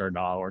 cents or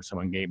 $1,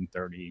 someone gave him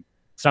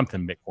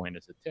 30-something Bitcoin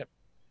as a tip.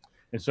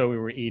 And so we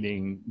were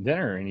eating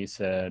dinner, and I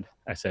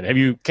said, have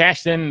you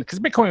cashed in? Because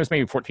Bitcoin was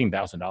maybe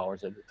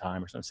 $14,000 at the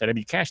time or something. I said, have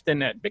you cashed in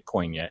that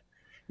Bitcoin yet?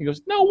 He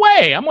goes, no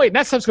way. I'm waiting.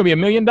 That stuff's going to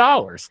be $1 million.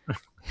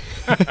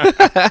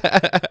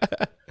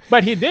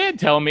 But he did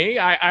tell me,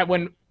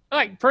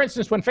 for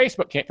instance, when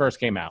Facebook first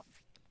came out,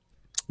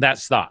 that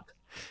stock,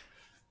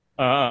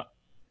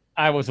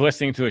 I was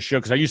listening to a show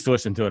because I used to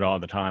listen to it all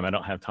the time. I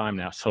don't have time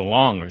now. So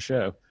long a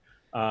show.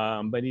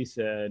 But he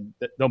said,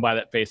 don't buy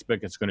that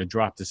Facebook. It's going to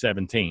drop to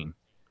 17.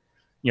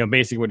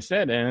 Basically what he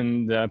said.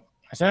 And I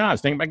said, no, I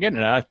was thinking about getting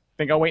it. I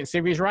think I'll wait and see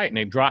if he's right. And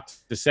it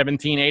dropped to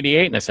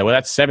 17.88. And I said, well,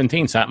 that's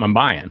 17 something I'm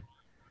buying.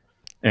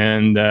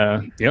 And,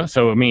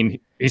 so,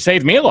 he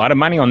saved me a lot of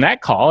money on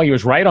that call. He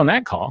was right on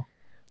that call.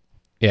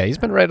 Yeah, he's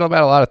been right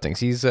about a lot of things.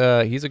 He's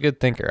a good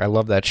thinker. I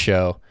love that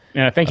show.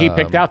 And I think he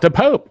picked out the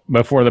Pope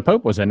before the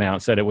Pope was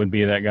announced, that it would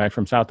be that guy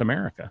from South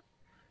America.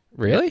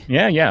 Really?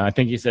 Yeah. I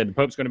think he said the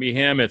Pope's going to be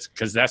him. It's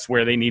because that's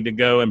where they need to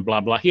go and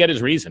blah, blah. He had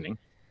his reasoning.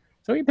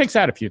 So he picks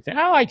out a few things.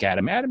 I like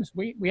Adam.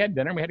 We had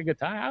dinner. We had a good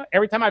time.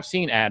 Every time I've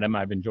seen Adam,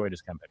 I've enjoyed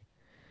his company.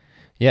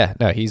 Yeah,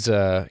 no, he's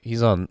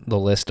on the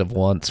list of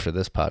wants for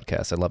this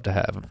podcast. I'd love to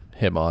have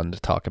him on to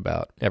talk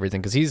about everything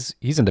because he's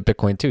into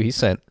Bitcoin too.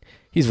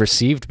 He's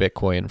received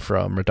Bitcoin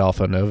from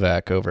Rodolfo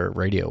Novak over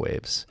radio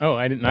waves. Oh,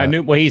 I didn't. I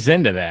knew. Well, he's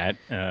into that.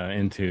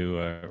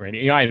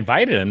 Radio. I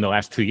invited him the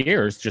last 2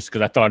 years just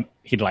because I thought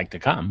he'd like to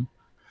come.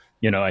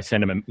 I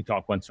send him. We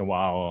talk once in a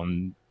while.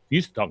 We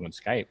used to talk on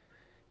Skype.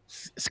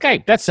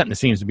 Skype. That's something that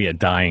seems to be a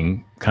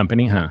dying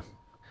company, huh?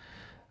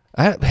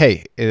 I'm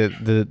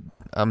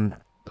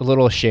a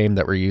little ashamed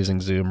that we're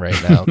using Zoom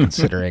right now,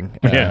 considering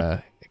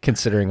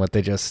considering what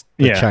the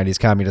Chinese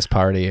Communist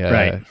Party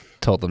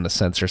told them to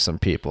censor some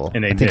people.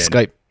 And I think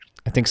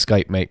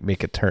Skype might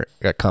make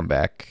a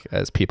comeback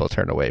as people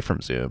turn away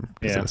from Zoom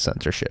because of the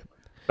censorship.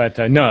 But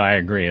no, I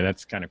agree.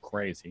 That's kind of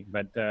crazy.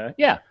 But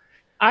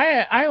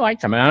I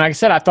liked him, and like I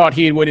said, I thought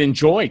he would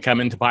enjoy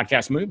coming to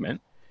Podcast Movement.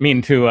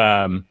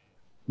 To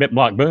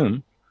BitBlock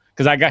Boom,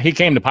 because he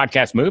came to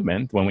Podcast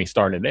Movement when we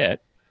started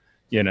it.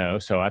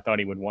 So I thought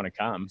he would want to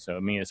come. So,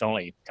 it's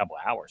only a couple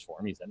of hours for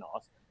him. He's in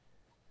Austin.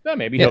 So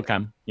maybe he'll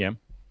come. Yeah.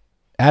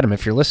 Adam,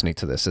 if you're listening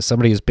to this, as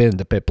somebody who's been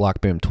to BitBlock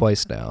Boom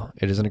twice now,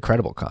 it is an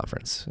incredible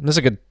conference. And this is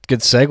a good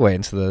segue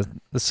into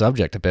the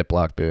subject of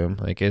BitBlock Boom.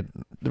 The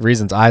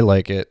reasons I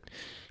like it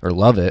or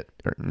love it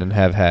and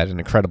have had an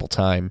incredible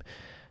time.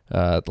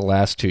 the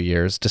last 2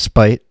 years,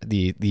 despite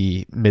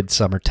the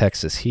midsummer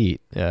Texas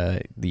heat.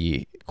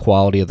 The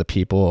quality of the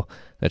people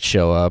that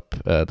show up,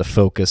 the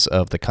focus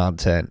of the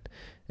content,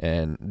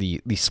 and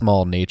the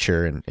small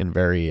nature and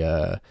very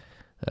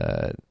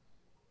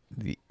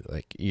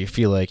like you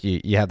feel like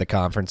you have the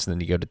conference and then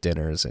you go to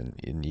dinners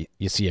and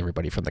you see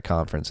everybody from the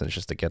conference, and it's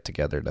just a get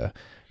together to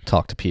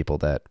talk to people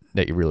that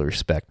you really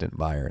respect and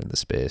admire in the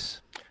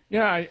space.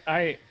 Yeah,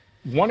 I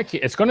want to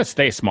keep. It's going to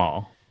stay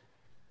small,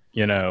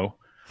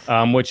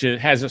 which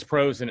has its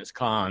pros and its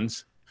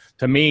cons.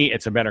 To me,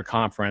 it's a better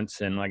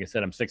conference, and like I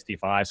said, I'm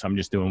 65, so I'm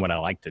just doing what I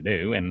like to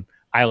do, and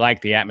I like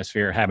the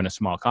atmosphere of having a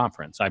small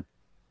conference. I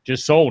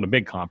just sold a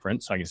big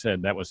conference. Like I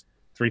said, that was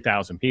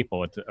 3,000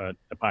 people at the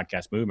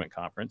Podcast Movement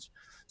Conference.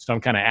 So I'm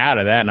kind of out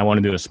of that, and I want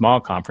to do a small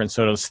conference,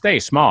 so it'll stay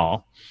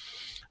small.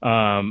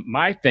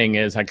 My thing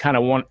is I kind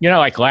of want,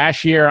 like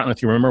last year, I don't know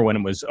if you remember when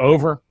it was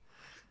over,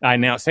 I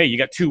announced, hey, you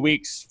got 2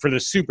 weeks for the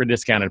super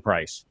discounted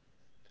price.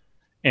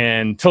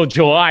 And till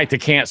July to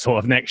cancel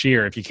of next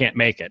year if you can't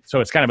make it. So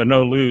it's kind of a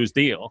no-lose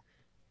deal.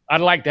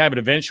 I'd like to have it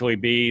eventually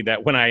be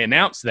that when I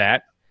announce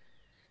that,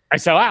 I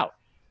sell out.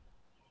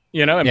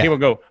 And people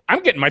go,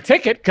 I'm getting my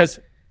ticket because,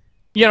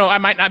 I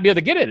might not be able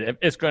to get it.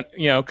 It's going,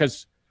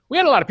 because we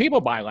had a lot of people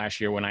buy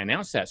last year when I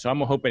announced that. So I'm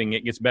hoping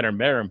it gets better and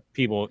better and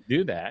people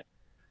do that.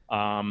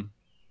 But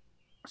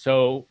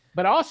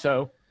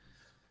also,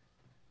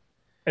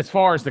 as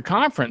far as the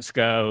conference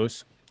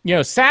goes,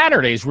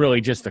 Saturday's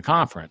really just the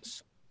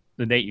conference,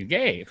 the date you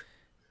gave.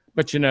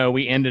 But,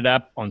 we ended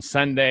up on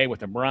Sunday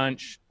with a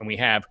brunch,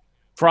 and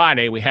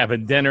Friday, we have a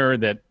dinner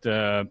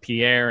that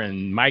Pierre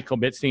and Michael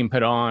Bitstein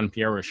put on,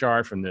 Pierre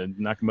Richard from the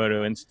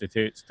Nakamoto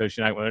Institute, Satoshi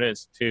Nakamoto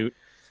Institute,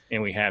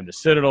 and we have the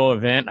Citadel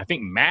event. I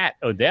think Matt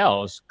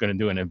Odell is going to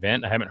do an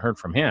event. I haven't heard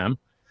from him.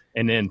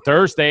 And then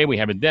Thursday, we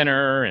have a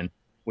dinner, and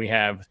we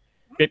have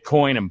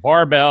Bitcoin and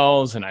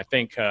barbells, and I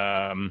think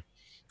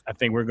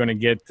we're going to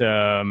get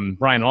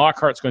Brian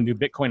Lockhart's going to do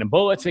Bitcoin and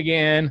bullets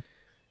again.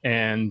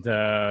 And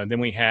then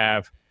we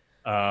have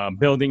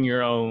building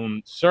your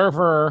own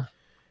server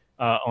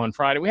on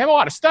Friday. We have a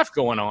lot of stuff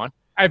going on.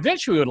 I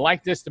eventually would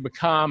like this to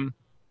become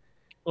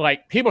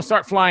like people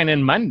start flying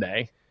in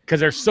Monday because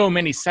there's so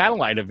many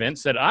satellite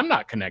events that I'm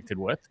not connected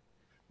with.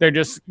 They're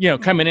just,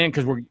 coming in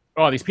because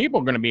all these people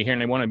are going to be here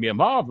and they want to be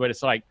involved. But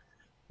it's like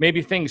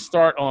maybe things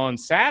start on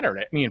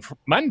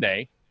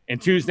Monday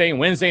and Tuesday and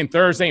Wednesday and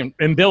Thursday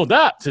and build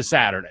up to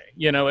Saturday.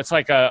 It's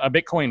like a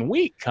Bitcoin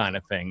week kind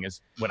of thing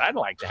is what I'd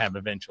like to have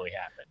eventually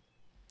happen.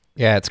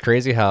 Yeah, it's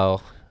crazy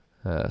how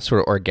sort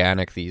of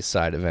organic these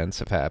side events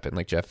have happened,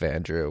 like Jeff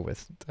Vandrew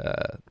with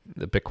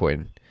the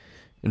Bitcoin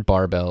and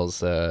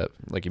barbells,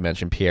 like you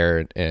mentioned,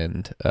 Pierre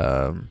and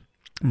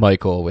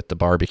Michael with the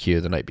barbecue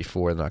the night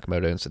before the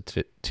Nakamoto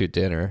Institute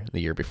dinner.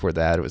 The year before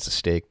that, it was a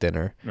steak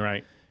dinner.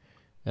 Right.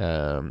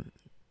 And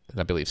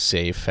I believe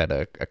Safe had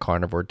a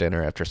carnivore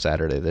dinner after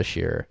Saturday this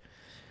year.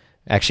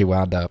 Actually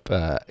wound up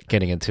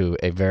getting into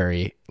a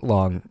very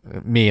long,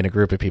 me and a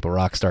group of people,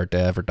 Rockstar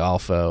Dev,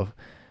 Rodolfo,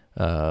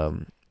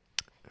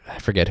 I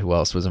forget who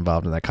else was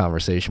involved in that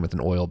conversation with an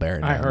oil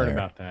baron. I heard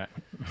about that.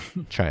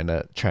 trying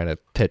to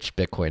pitch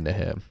Bitcoin to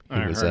him. I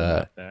heard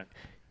about that.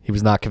 He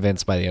was not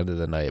convinced by the end of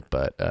the night,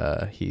 but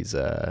he's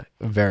the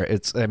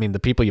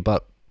people you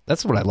bought.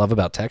 That's what I love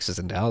about Texas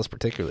and Dallas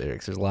particularly,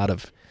 because there's a lot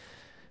of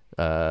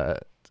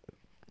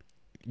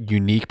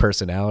unique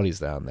personalities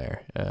down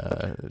there,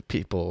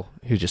 people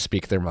who just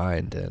speak their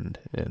mind,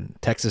 and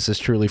Texas is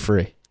truly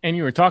free. And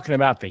you were talking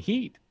about the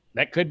heat.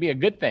 That could be a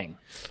good thing,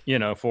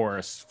 for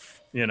us,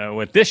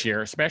 with this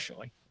year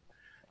especially,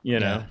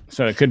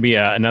 so it could be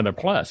another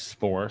plus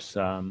for us.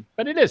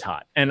 But it is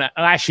hot. And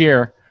last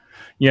year,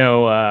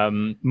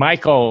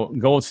 Michael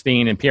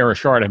Goldstein and Pierre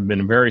Richard have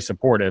been very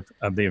supportive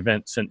of the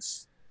event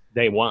since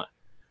day one.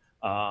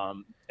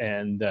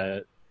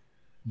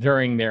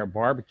 During their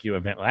barbecue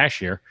event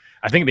last year,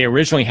 I think they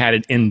originally had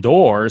it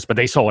indoors, but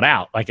they sold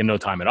out like in no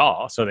time at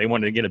all. So they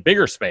wanted to get a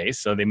bigger space.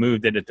 So they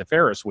moved it at the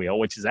Ferris wheel,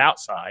 which is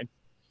outside.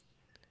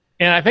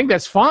 And I think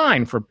that's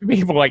fine for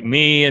people like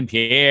me and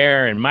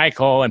Pierre and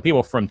Michael and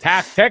people from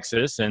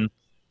Texas and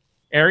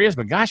areas.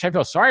 But gosh, I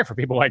feel sorry for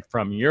people like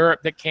from Europe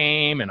that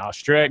came and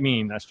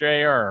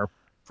Australia or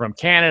from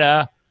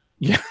Canada.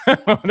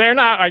 They're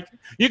not like,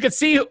 you could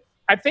see,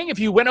 I think if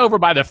you went over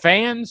by the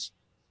fans,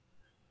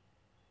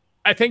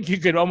 I think you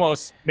could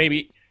almost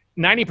maybe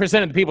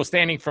 90% of the people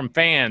standing from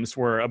fans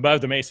were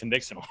above the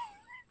Mason-Dixon.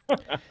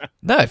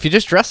 No, if you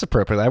just dress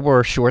appropriately. I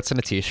wore shorts and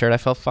a T-shirt. I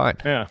felt fine.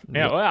 Yeah.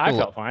 Well, I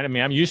felt fine. I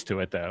mean, I'm used to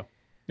it, though.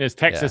 It's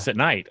Texas at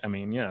night. I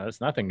mean, it's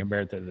nothing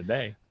compared to the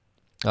day.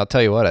 I'll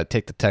tell you what. I'd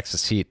take the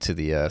Texas heat to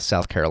the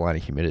South Carolina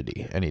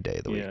humidity any day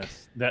of the week.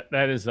 Yes,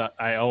 that is.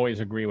 I always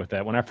agree with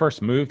that. When I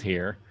first moved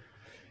here,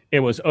 it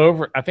was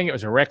I think it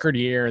was a record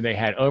year. They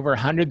had over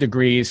 100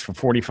 degrees for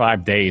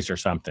 45 days or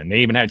something. They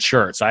even had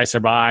shirts. I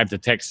survived the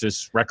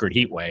Texas record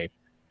heat wave.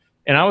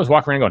 And I was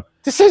walking around going,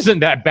 this isn't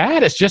that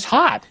bad. It's just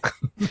hot.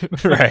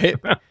 Right.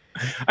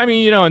 I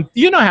mean, and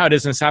you know how it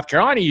is in South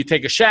Carolina. You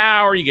take a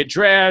shower, you get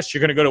dressed, you're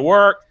going to go to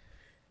work.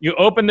 You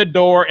open the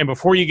door, and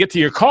before you get to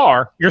your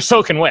car, you're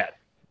soaking wet.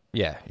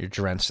 Yeah, you're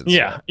drenched in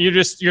Yeah,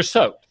 sweat. you're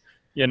soaked.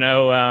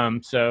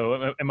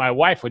 So and my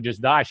wife would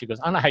just die. She goes,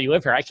 I don't know how you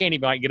live here. I can't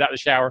even like get out of the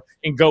shower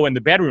and go in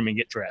the bedroom and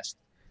get dressed,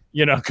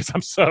 because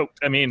I'm soaked.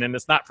 I mean, and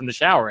it's not from the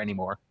shower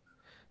anymore.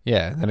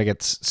 Yeah, and then it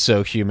gets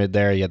so humid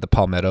there. You have the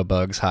palmetto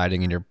bugs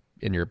hiding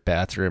in your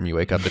bathroom. You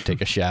wake up to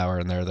take a shower,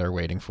 and they're there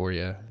waiting for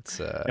you. It's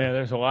Yeah,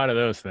 there's a lot of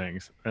those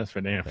things. That's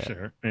for damn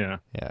sure. Yeah.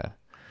 yeah.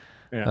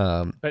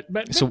 Yeah. But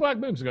so- Big Black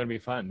Boom's going to be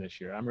fun this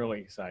year. I'm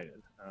really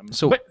excited.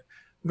 So-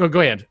 but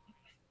go ahead.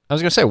 I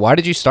was gonna say, why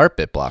did you start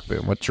BitBlock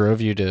Boom? What drove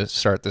you to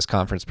start this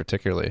conference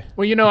particularly?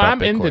 Well, about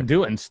I'm into Bitcoin?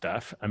 doing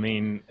stuff. I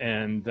mean,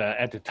 and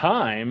at the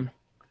time,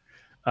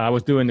 I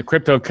was doing the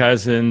Crypto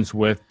Cousins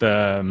with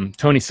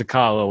Tony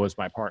Sakala was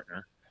my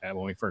partner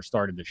when we first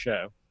started the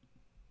show,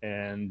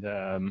 and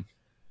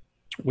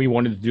we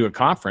wanted to do a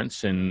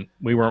conference, and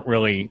we weren't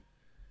really.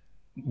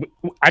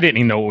 I didn't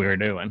even know what we were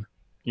doing.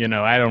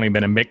 I'd only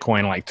been in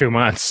Bitcoin like 2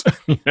 months.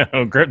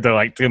 Crypto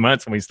like 2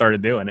 months, and we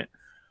started doing it.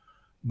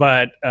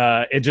 But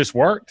it just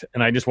worked,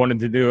 and I just wanted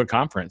to do a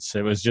conference.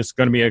 It was just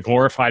going to be a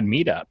glorified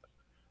meetup,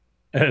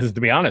 to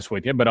be honest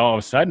with you. But all of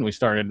a sudden, we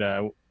started.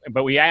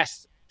 But we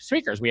asked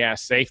speakers. We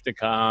asked Safe to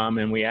come,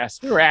 and we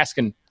were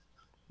asking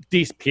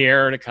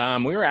Pierre to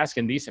come. We were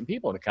asking decent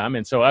people to come,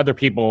 and so other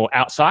people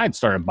outside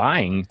started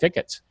buying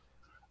tickets.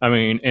 I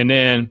mean, and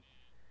then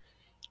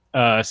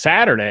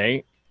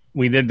Saturday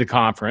we did the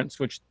conference,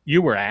 which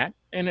you were at,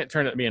 and it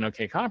turned out to be an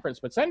okay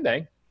conference. But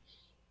Sunday.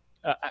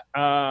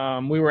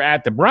 We were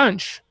at the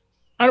brunch.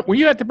 Were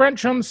you at the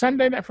brunch on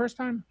Sunday that first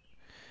time?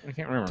 I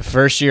can't remember. The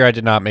first year I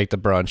did not make the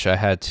brunch. I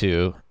had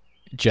to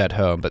jet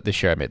home, but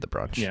this year I made the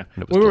brunch. Yeah,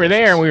 and it was we were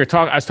there, delicious. and we were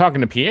talking. I was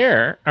talking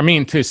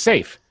to to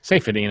Safe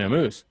at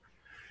Moose,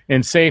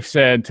 and Safe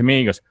said to me,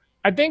 he goes,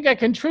 "I think I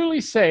can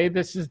truly say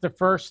this is the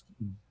first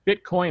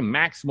Bitcoin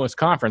maximalist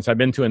conference I've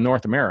been to in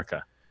North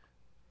America."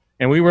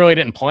 And we really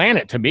didn't plan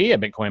it to be a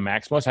Bitcoin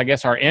maximalist. I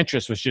guess our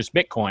interest was just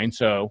Bitcoin,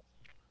 so.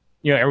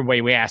 Everybody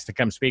we asked to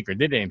come speak or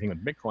did anything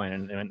with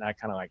Bitcoin. And I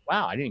kind of like,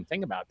 wow, I didn't even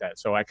think about that.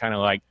 So I kind of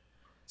like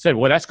said,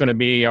 well, that's going to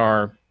be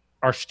our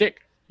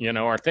shtick,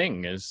 our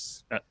thing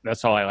is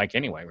that's all I like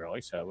anyway,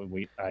 really. So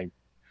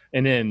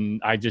and then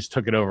I just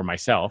took it over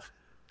myself.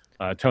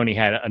 Tony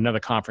had another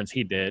conference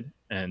he did.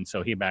 And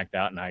so he backed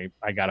out, and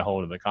I got a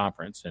hold of the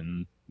conference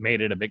and made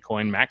it a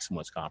Bitcoin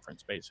maximalist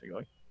conference,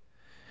 basically.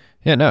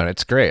 Yeah, no,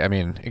 it's great. I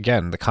mean,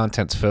 again, the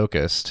content's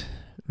focused.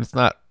 It's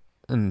not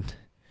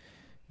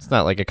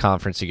like a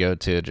conference you go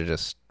to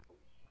just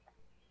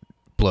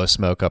blow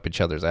smoke up each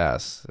other's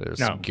ass. There's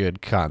No.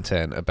 good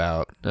content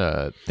about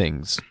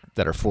things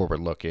that are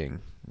forward-looking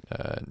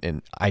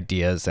and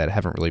ideas that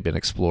haven't really been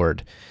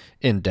explored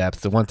in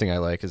depth. The one thing I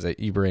like is that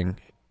you bring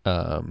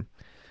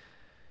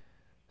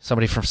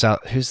somebody from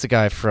South. Who's the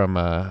guy from?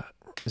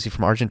 Is he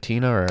from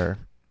Argentina or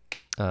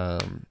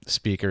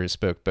speaker who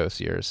spoke both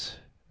years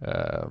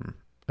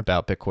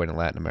about Bitcoin in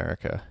Latin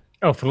America?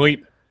 Oh,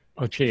 Philippe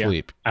Ochia.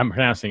 Philippe. I'm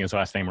pronouncing his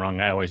last name wrong.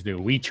 I always do.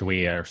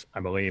 Huichua, I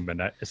believe, but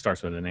it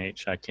starts with an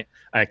H.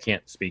 I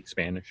can't speak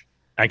Spanish.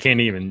 I can't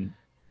even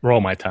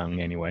roll my tongue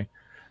anyway.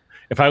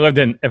 If I lived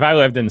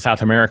in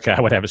South America,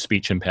 I would have a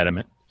speech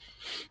impediment.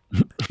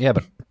 Yeah,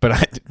 but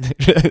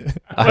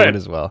I would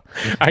as well.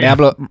 I- Me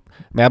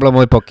hablo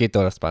muy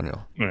poquito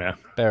español, Yeah.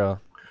 pero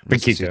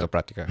Poquito. necesito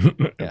practicar.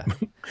 Yeah.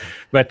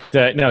 But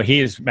no,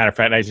 matter of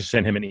fact, I just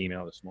sent him an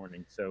email this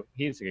morning. So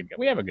he's a good guy.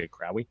 We have a good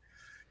crowd. We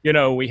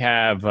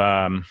have,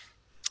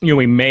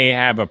 we may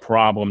have a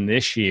problem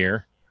this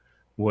year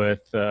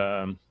with,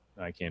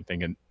 I can't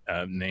think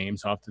of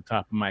names off the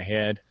top of my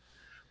head,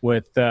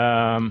 with,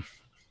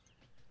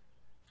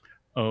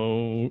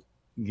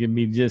 give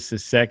me just a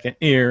second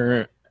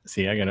here.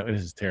 See,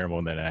 this is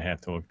terrible that I have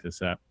to look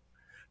this up.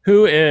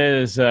 Who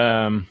is,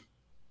 oh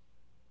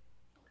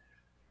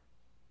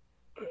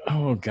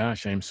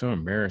gosh, I'm so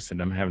embarrassed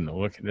that I'm having to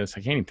look at this.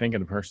 I can't even think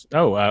of the person.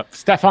 Oh,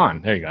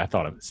 Stefan. There you go. I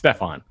thought of it.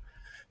 Stefan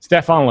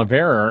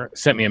Lavera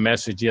sent me a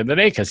message the other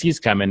day because he's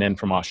coming in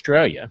from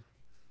Australia.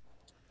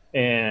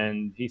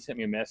 And he sent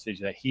me a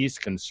message that he's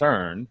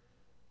concerned.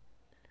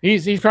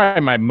 He's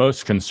probably my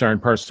most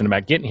concerned person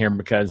about getting here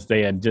because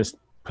they had just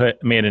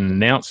made an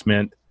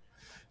announcement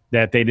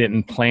that they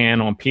didn't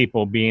plan on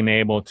people being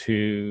able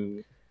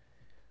to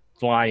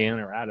fly in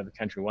or out of the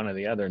country, one or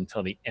the other,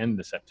 until the end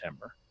of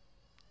September.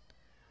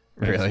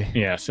 Really?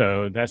 Yeah,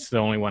 so that's the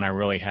only one I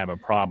really have a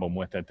problem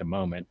with at the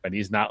moment. But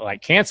he's not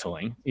like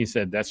canceling. He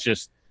said that's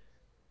just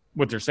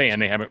what they're saying.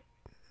 They haven't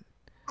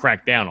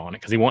cracked down on it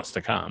because he wants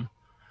to come.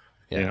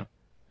 Yeah.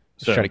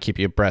 Just So, try to keep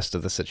you abreast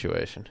of the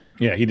situation.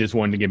 yeah, he just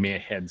wanted to give me a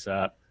heads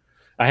up.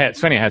 It's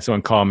funny, I had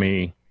someone call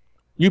me.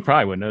 You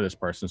probably would know this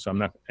person, so I'm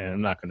not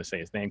going to say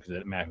his name because it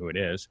doesn't matter who it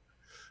is.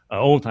 An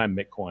old-time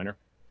Bitcoiner.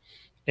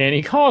 And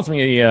he calls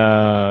me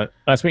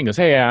last week and goes,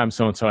 hey, I'm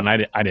so-and-so, and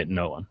I didn't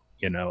know him.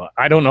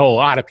 I don't know a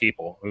lot of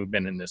people who've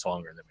been in this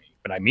longer than me,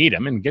 but I meet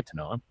him and get to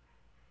know him.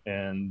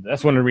 And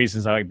that's one of the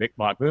reasons I like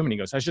BitBlock Boom. And he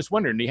goes, I was just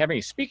wondering, do you have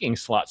any speaking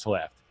slots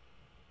left?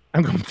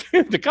 I'm going,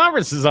 dude, the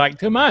conference is like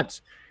 2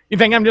 months. You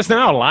think I'm just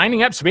now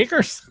lining up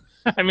speakers?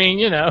 I mean,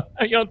 you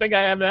don't think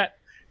I have that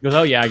He goes,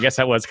 oh yeah, I guess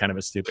that was kind of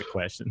a stupid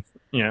question.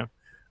 And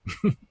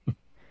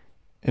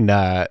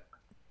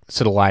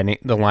so the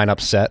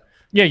lineup's set.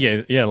 Yeah.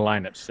 The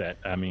lineup's set.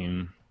 I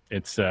mean,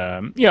 it's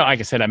like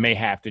I said, I may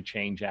have to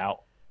change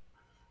out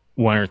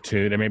one or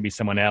two. There may be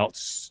someone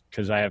else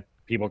because I have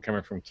people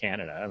coming from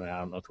Canada. I mean, I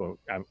don't know.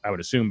 I would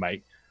assume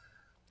by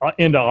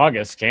into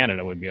August,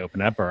 Canada would be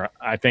open up, or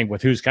I think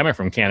with who's coming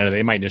from Canada,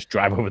 they might just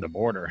drive over the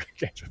border and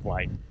catch a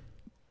flight.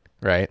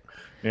 Right.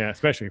 Yeah,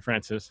 especially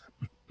Francis.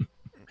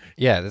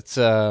 Yeah, that's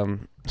so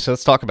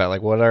let's talk about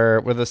like what are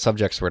the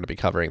subjects we're going to be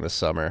covering this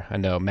summer. I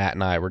know Matt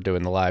and I were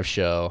doing the live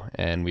show,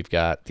 and we've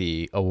got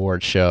the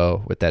award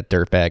show with that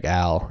dirtbag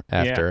Al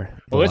after. Yeah.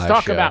 Well, let's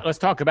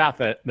talk about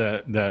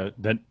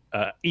the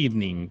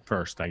evening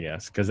first, I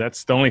guess, because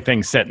that's the only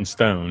thing set in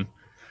stone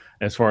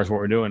as far as what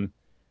we're doing.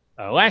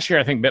 Last year,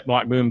 I think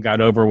BitBlock Boom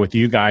got over with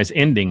you guys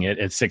ending it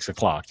at 6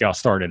 o'clock. Y'all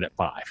started at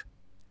 5.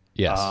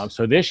 Yes.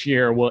 So this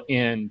year we'll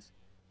end.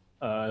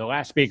 The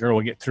last speaker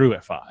will get through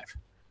at 5.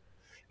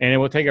 And then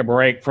we'll take a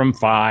break from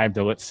 5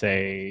 to, let's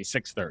say,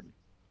 6:30.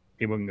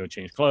 People can go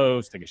change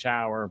clothes, take a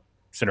shower,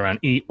 sit around,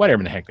 eat,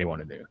 whatever the heck they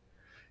want to do.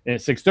 And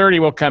at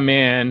 6:30, we'll come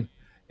in,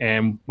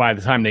 and by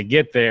the time they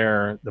get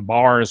there, the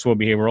bars will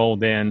be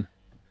rolled in.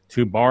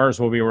 2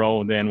 bars will be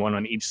rolled in, one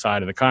on each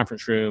side of the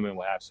conference room, and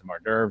we'll have some hors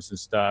d'oeuvres and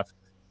stuff.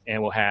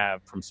 And we'll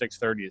have from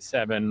 6:30 to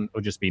 7,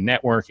 it'll just be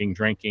networking,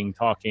 drinking,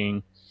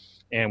 talking.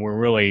 And we're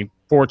really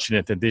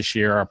fortunate that this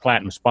year our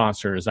platinum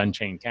sponsor is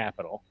Unchained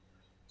Capital.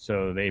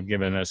 So they've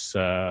given us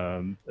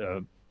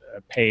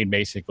paid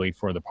basically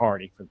for the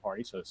party.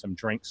 So some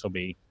drinks will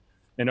be,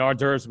 and hors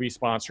d'oeuvres will be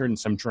sponsored, and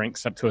some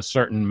drinks up to a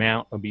certain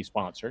amount will be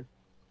sponsored.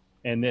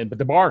 And then, but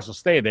the bars will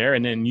stay there,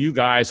 and then you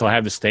guys will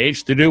have the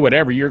stage to do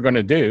whatever you're going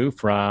to do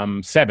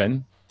from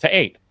 7 to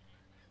 8.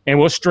 And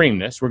we'll stream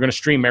this. We're going to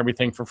stream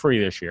everything for free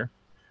this year,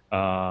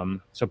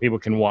 so people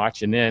can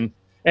watch. And then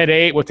at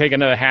 8, we'll take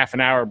another half an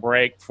hour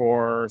break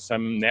for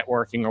some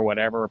networking or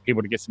whatever, or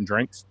people to get some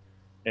drinks.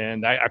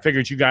 And I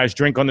figured you guys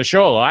drink on the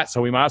show a lot,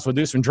 so we might as well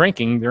do some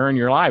drinking during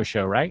your live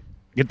show, right?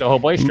 Get the whole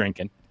place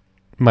drinking.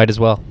 Might as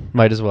well.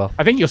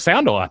 I think you'll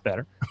sound a lot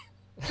better.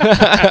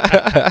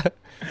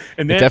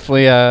 And then,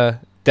 it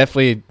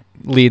definitely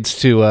leads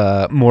to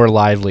a more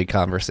lively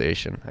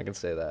conversation. I can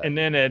say that. And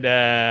then at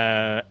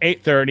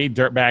 8:30,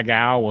 Dirtbag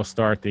Al will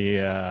start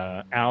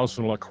the Owls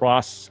and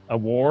Lacrosse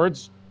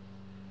Awards.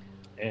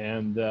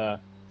 And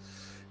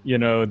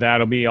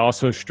that'll be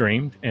also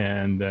streamed,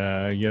 and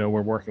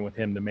we're working with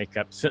him to make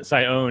up. Since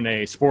I own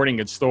a sporting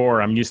goods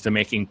store, I'm used to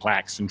making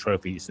plaques and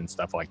trophies and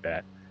stuff like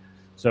that.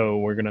 So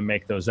we're going to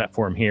make those up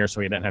for him here,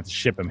 so he doesn't have to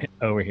ship them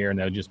over here, and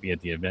they'll just be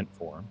at the event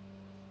for him.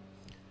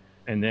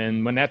 And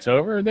then when that's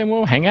over, then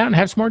we'll hang out and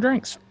have some more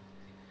drinks.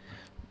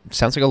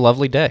 Sounds like a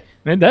lovely day.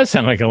 It does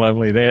sound like a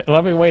lovely day, a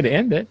lovely way to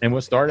end it. And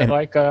we'll start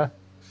at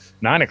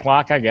 9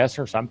 o'clock, I guess,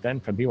 or something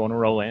for people to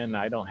roll in.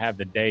 I don't have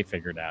the day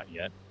figured out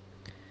yet.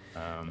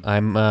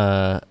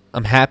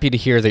 I'm happy to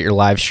hear that you're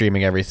live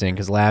streaming everything,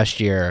 because last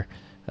year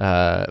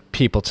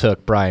people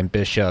took Brian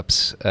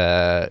Bishop's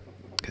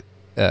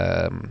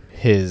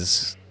he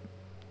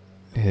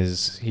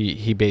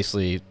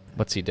basically,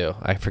 what's he do?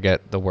 I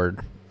forget the word.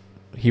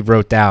 He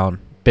wrote down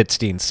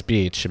Bitstein's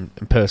speech and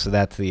posted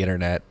that to the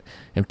internet,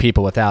 and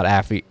people without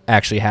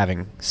actually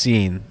having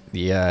seen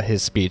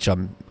his speech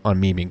on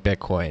memeing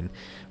Bitcoin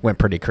went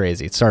pretty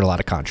crazy. It started a lot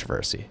of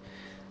controversy.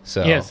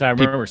 So yes, I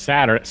remember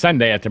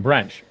Sunday at the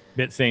brunch,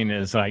 Bitstein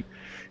is like,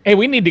 hey,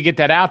 we need to get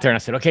that out there. And I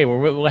said, okay,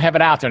 we'll have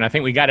it out there. And I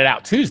think we got it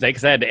out Tuesday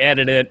because I had to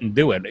edit it and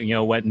do it. It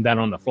wasn't done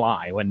on the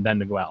fly. It wasn't done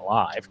to go out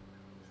live.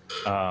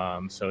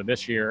 So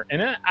this year,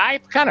 and then I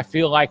kind of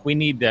feel like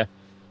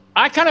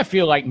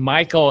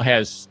Michael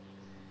has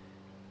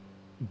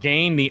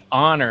gained the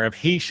honor of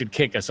he should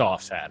kick us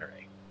off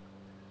Saturday,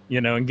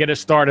 and get us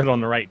started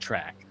on the right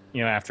track,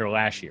 after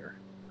last year.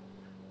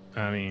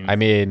 I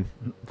mean,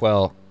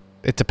 well,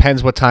 it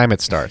depends what time it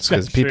starts,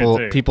 because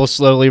people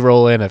slowly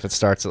roll in if it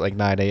starts at like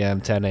 9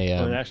 a.m., 10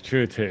 a.m. Well, that's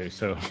true too.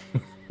 So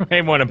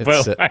they want to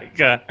put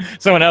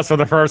someone else for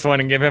the first one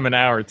and give him an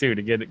hour or two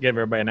to give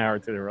everybody an hour or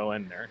two to roll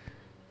in there.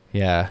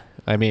 Yeah,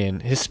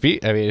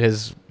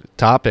 his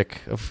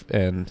topic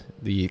and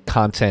the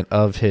content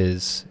of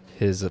his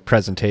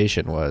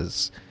presentation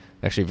was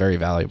actually very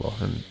valuable.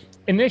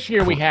 And this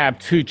year we have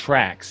 2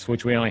 tracks,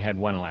 which we only had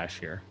one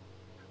last year.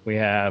 We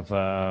have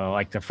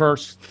the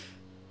first.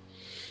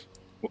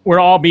 We're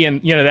all being,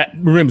 that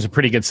room's a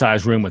pretty good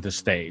sized room with a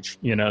stage,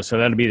 so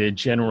that'll be the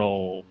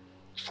general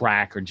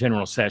track or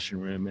general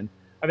session room. And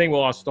I think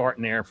we'll all start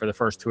in there for the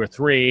first 2 or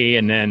 3,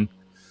 and then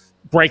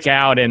break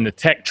out, and the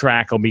tech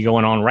track will be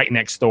going on right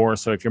next door.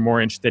 So if you're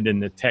more interested in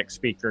the tech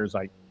speakers,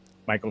 like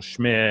Michael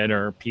Schmidt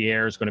or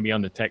Pierre is going to be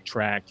on the tech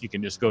track, you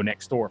can just go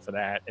next door for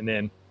that. And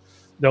then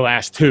the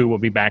last 2 will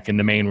be back in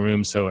the main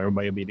room, so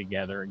everybody will be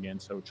together again.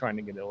 So we're trying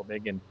to get a little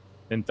big. And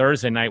then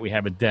Thursday night we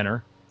have a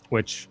dinner,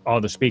 which all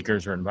the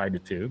speakers are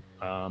invited to.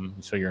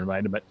 So you're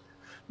invited. But,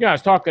 I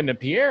was talking to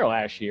Pierre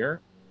last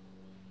year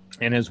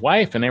and his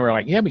wife, and they were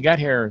like, yeah, we got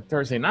here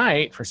Thursday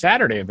night for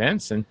Saturday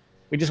events, and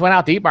we just went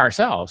out to eat by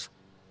ourselves.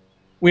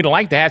 we'd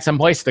like to have some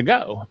place to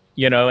go,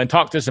 and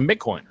talk to some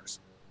Bitcoiners.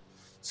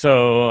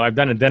 So I've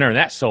done a dinner and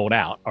that's sold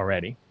out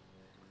already.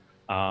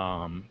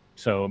 But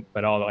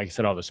like I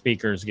said, all the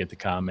speakers get to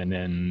come, and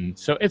then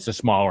so it's a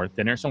smaller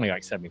dinner. It's only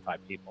like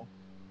 75 people.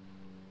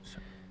 So.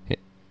 Yeah,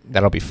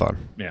 that'll be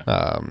fun. Yeah.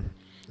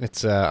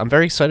 I'm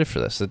very excited for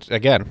this.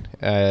 Again,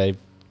 I've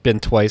been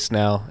twice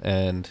now,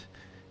 and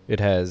it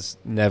has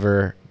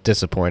never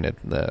disappointed.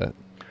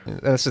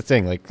 That's the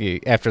thing. Like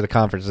after the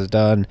conference is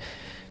done,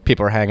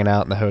 people are hanging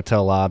out in the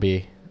hotel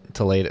lobby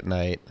till late at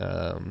night,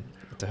 at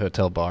the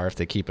hotel bar if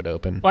they keep it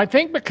open. Well, I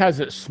think because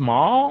it's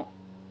small,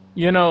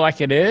 like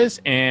it is,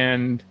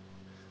 and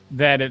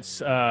that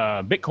it's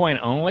Bitcoin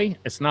only.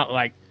 It's not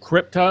like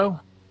crypto,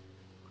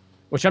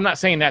 which I'm not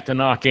saying that to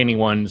knock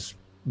anyone's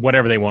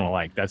whatever they want to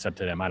like. That's up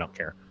to them. I don't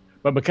care.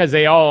 But because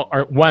they all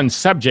are one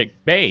subject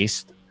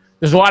based,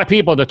 there's a lot of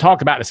people to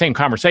talk about the same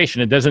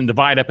conversation. It doesn't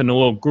divide up into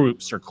little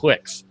groups or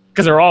cliques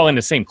because they're all in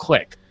the same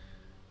clique.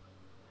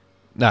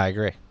 No, I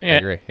agree.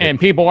 And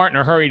people aren't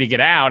in a hurry to get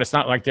out. It's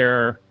not like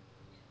they're,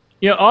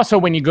 also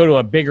when you go to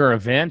a bigger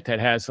event that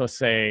has, let's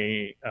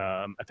say,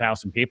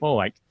 1,000 people,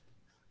 like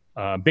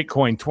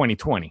Bitcoin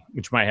 2020,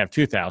 which might have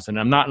 2,000.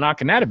 I'm not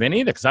knocking that event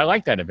either because I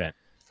like that event.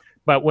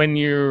 But when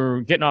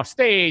you're getting off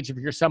stage, if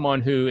you're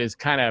someone who is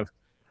kind of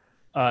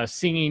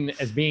seen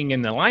as being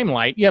in the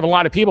limelight, you have a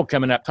lot of people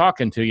coming up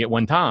talking to you at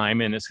one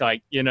time. And it's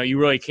like, you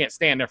really can't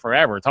stand there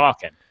forever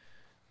talking,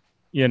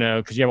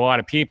 because you have a lot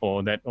of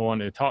people that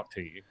want to talk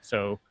to you.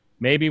 So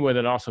maybe with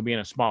it also being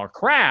a smaller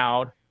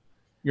crowd,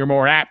 you're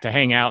more apt to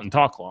hang out and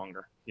talk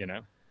longer,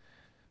 Yeah,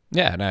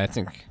 and I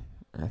think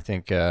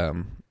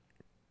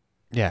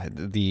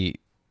the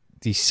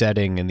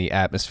setting and the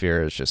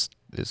atmosphere is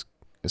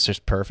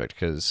just perfect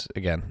because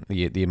again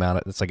the amount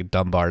of, it's like a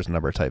Dunbar's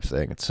number type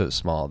thing. It's so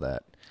small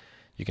that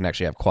you can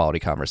actually have quality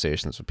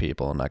conversations with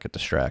people and not get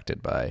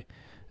distracted by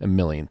a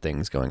million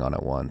things going on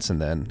at once. And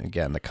then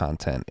again, the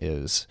content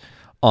is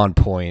on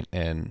point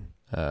and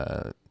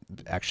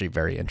actually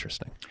very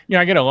interesting.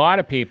 I get a lot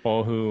of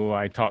people who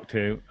I talk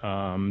to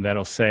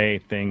that'll say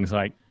things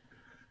like,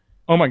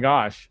 "Oh my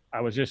gosh,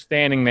 I was just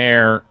standing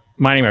there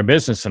minding my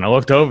business and I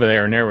looked over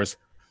there and there was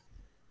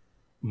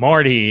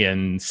Marty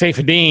and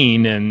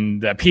Saifedean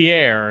and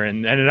Pierre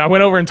and I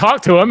went over and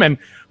talked to him and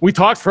we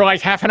talked for like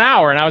half an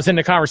hour and I was in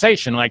the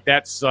conversation." Like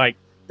that's like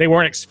they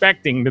weren't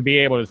expecting to be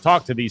able to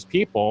talk to these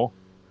people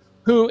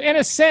who, in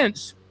a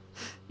sense,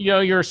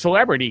 you're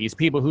celebrities,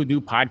 people who do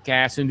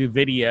podcasts and do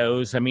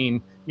videos. I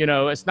mean,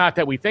 it's not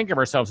that we think of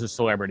ourselves as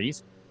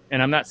celebrities,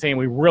 and I'm not saying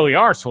we really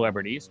are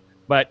celebrities,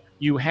 but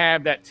you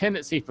have that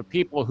tendency for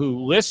people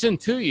who listen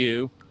to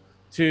you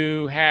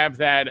to have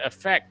that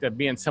effect of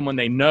being someone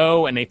they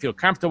know and they feel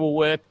comfortable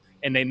with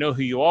and they know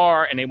who you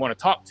are and they want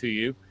to talk to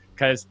you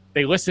because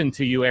they listen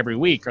to you every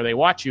week or they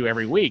watch you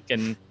every week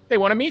and they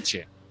want to meet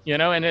you,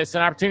 and it's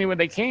an opportunity when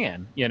they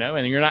can,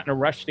 and you're not in a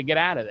rush to get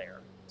out of there.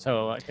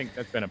 So I think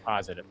that's been a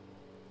positive.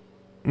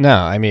 No,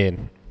 I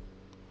mean,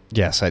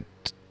 yes, I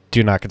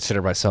do not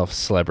consider myself a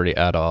celebrity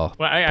at all.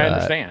 Well, I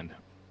understand.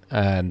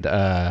 And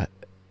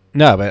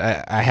no,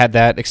 but I had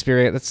that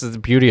experience. That's the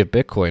beauty of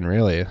Bitcoin,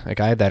 really. Like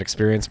I had that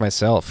experience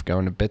myself,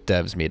 going to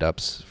BitDevs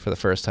meetups for the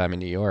first time in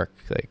New York.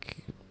 Like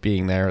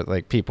being there,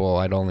 like people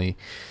I'd only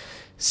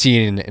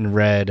seen and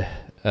read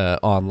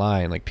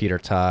online, like Peter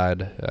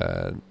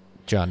Todd,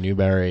 John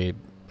Newberry,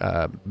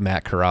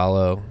 Matt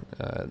Corallo,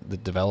 the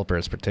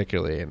developers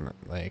particularly, and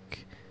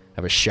like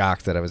I was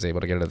shocked that I was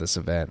able to get to this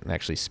event and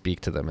actually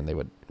speak to them, and they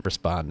would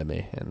respond to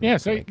me. And yeah,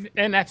 so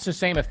and that's the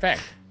same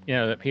effect,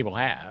 that people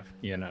have,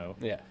 Yeah.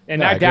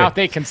 And No, I doubt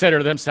agree. they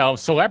consider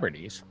themselves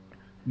celebrities,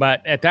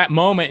 but at that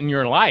moment in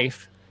your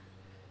life,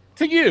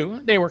 to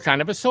you, they were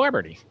kind of a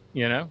celebrity,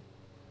 Yeah.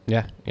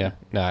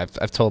 No,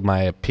 I've told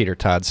my Peter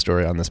Todd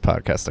story on this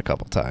podcast a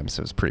couple times.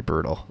 It was pretty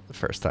brutal the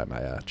first time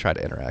I tried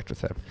to interact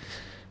with him.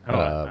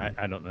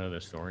 I don't know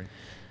this story.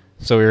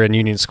 So we were in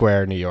Union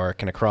Square, New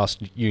York, and across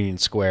Union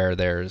Square,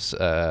 there's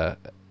a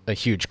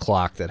huge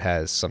clock that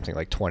has something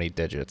like 20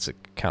 digits. It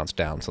counts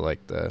down to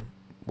like the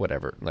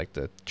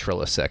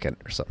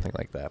trillisecond or something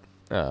like that.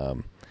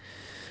 And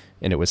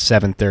it was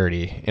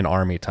 7:30 in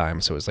Army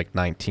time, so it was like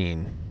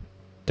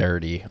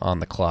 19:30 on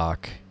the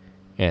clock,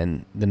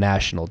 and the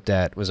national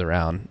debt was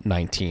around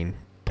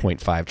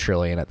 19.5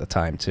 trillion at the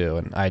time too.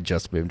 And I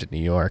just moved to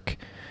New York,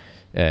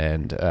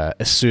 and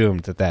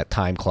assumed that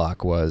time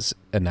clock was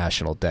a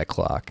national debt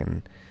clock.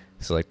 And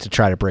so like to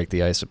try to break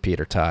the ice with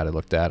Peter Todd, I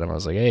looked at him. I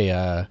was like, "Hey,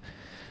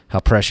 how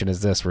prescient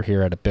is this? We're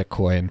here at a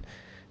Bitcoin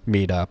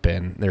meetup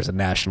and there's a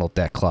national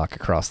debt clock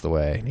across the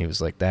way." And he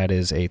was like, "That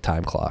is a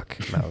time clock."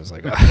 And I was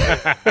like,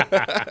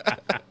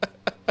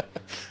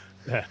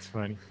 That's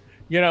funny.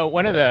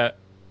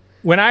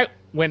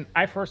 When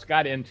I first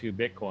got into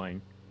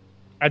Bitcoin,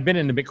 I'd been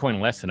into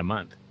Bitcoin less than a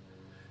month,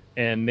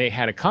 and they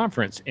had a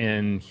conference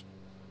in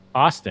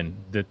Austin,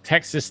 the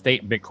Texas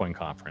State Bitcoin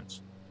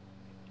Conference,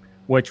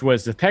 which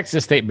was the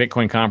Texas State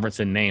Bitcoin Conference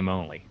in name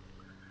only.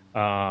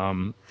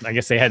 I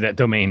guess they had that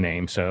domain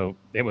name, so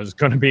it was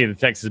going to be the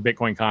Texas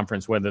Bitcoin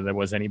Conference, whether there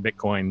was any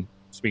Bitcoin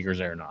speakers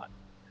there or not.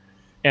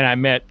 and I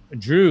met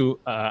Drew.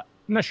 I'm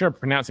not sure if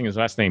pronouncing his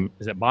last name.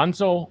 Is it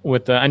Bonsall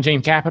with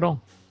Unchained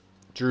Capital?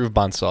 Drew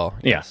Bonsall.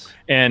 Yes.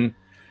 Yeah. And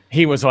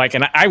he was like,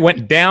 and I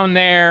went down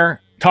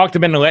there, talked to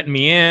him into letting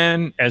me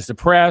in as the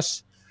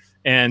press,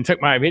 and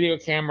took my video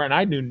camera, and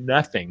I knew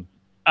nothing.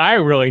 I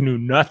really knew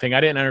nothing.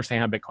 I didn't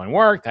understand how Bitcoin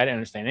worked. I didn't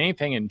understand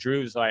anything. And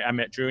Drew's like, I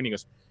met Drew, and he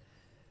goes,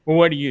 well,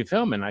 what are you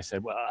filming? I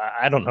said, well,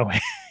 I don't know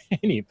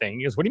anything.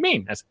 He goes, what do you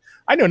mean? I said,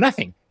 I know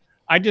nothing.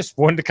 I just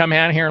wanted to come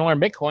down here and learn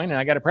Bitcoin, and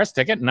I got a press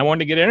ticket, and I wanted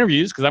to get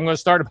interviews because I'm going to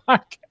start a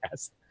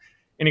podcast.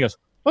 And he goes,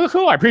 well,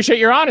 cool. I appreciate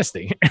your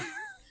honesty.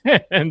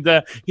 And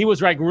he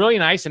was like really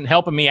nice and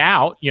helping me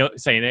out,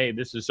 saying, hey,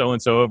 this is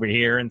so-and-so over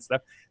here and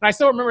stuff. And I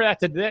still remember that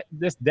to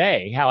this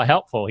day, how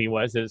helpful he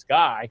was, this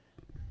guy.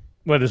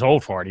 Well, this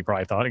old fart, he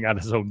probably thought. He got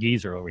this old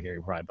geezer over here,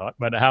 he probably thought.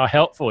 But how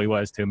helpful he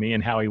was to me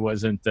and how he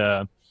wasn't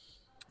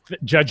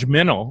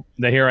judgmental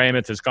that here I am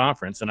at this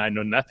conference and I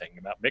know nothing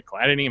about Bitcoin.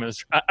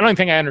 I don't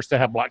think I understood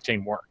how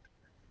blockchain worked,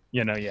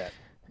 yet.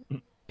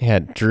 Yeah,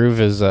 Drew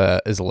is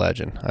a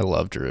legend. I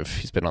love Drew.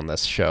 He's been on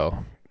this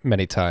show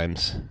many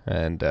times,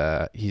 and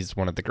he's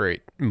one of the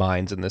great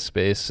minds in this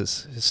space.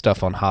 His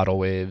stuff on HODL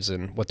waves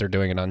and what they're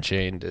doing in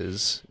Unchained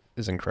is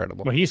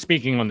incredible. Well, he's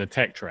speaking on the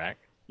tech track,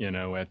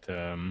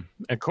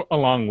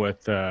 along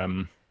with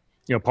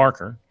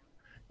Parker,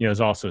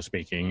 is also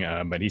speaking,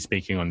 but he's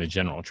speaking on the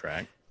general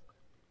track.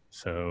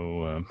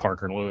 So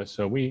Parker and Lewis.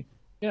 So we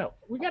got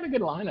a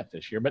good lineup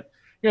this year. But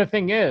the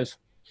thing is,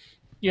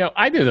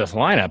 I do this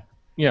lineup,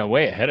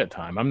 way ahead of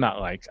time. I'm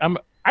not like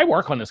I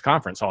work on this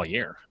conference all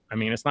year. I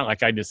mean, it's not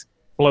like I just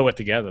blow it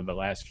together the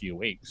last few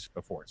weeks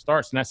before it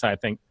starts. And that's how I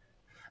think,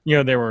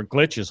 there were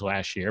glitches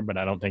last year, but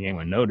I don't think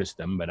anyone noticed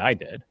them, but I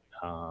did.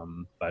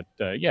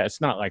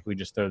 It's not like we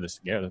just throw this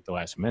together at the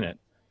last minute.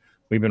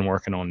 We've been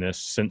working on this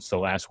since the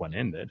last one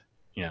ended,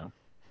 Yeah.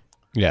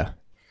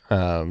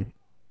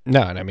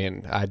 No, and I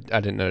mean, I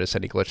didn't notice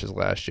any glitches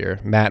last year.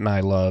 Matt and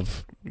I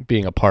love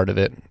being a part of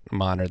it.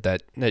 I'm honored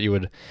that you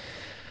would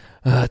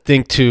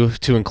think to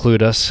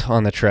include us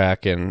on the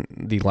track, and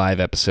the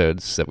live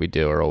episodes that we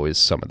do are always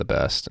some of the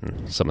best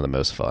and some of the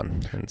most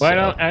fun. And I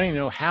don't even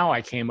know how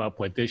I came up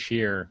with this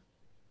year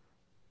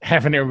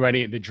having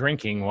everybody at the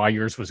drinking while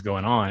yours was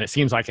going on. It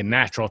seems like a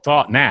natural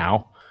thought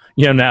now,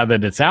 now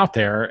that it's out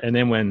there. And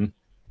then when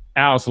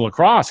Alice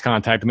Lacrosse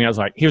contacted me, I was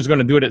like, he was going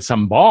to do it at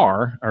some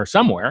bar or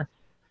somewhere.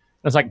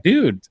 I was like,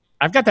 dude,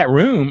 I've got that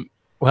room.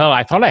 Well,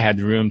 I thought I had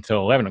the room till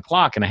 11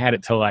 o'clock, and I had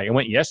it till I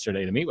went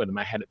yesterday to meet with him.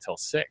 I had it till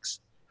 6.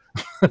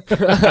 I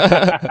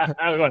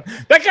was going,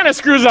 that kind of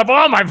screws up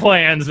all my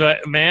plans,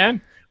 but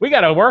man, we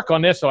got to work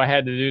on this. So I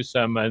had to do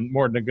some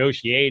more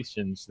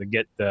negotiations to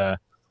get to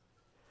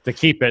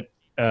keep it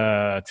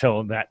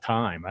till that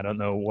time. I don't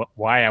know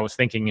why I was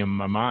thinking in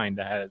my mind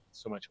I had it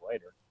so much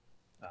later.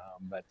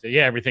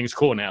 Everything's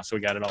cool now. So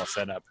we got it all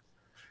set up.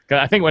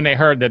 I think when they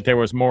heard that there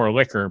was more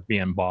liquor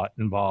being bought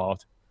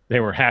involved, they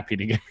were happy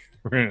to get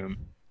the room.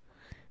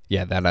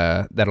 Yeah,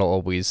 that'll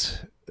always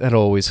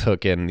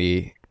hook in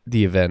the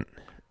event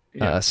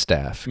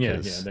staff.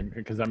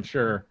 Because I'm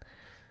sure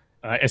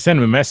I sent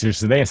them a message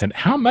today and said,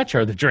 how much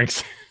are the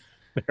drinks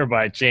there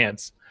by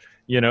chance?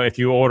 If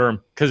you order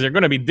them, because they're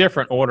going to be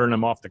different ordering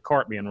them off the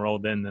cart being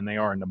rolled in than they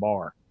are in the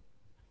bar.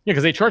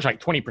 Because they charge like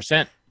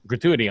 20%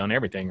 gratuity on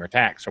everything or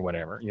tax or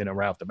whatever,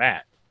 right off the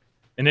bat.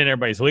 And then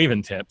everybody's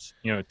leaving tips.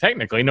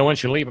 Technically, no one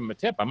should leave them a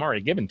tip. I'm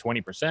already giving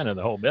 20% of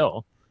the whole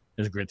bill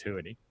as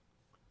gratuity.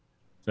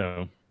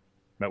 So,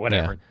 but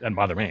whatever. It doesn't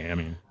bother me. I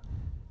mean,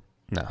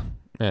 no.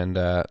 And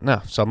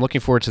no. So I'm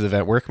looking forward to the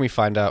event. Where can we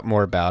find out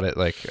more about it?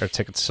 Like, are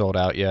tickets sold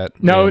out yet?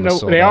 No,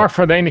 they are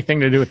for anything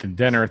to do with the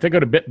dinner. If they go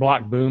to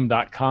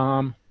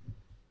bitblockboom.com,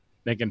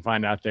 they can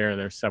find out there.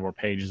 There's several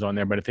pages on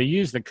there. But if they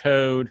use the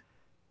code,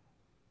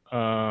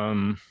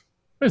 what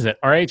is it?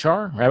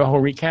 RHR, Rabbit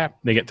Hole Recap,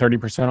 they get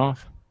 30%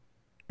 off.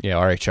 Yeah,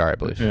 RHR, I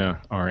believe. Yeah,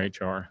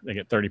 RHR. They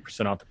get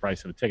 30% off the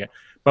price of a ticket.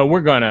 But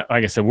we're going to,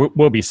 like I said,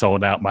 we'll be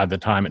sold out by the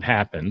time it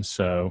happens.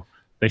 So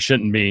they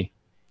shouldn't be,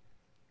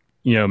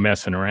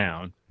 messing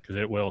around, because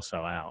it will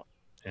sell out.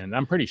 And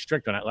I'm pretty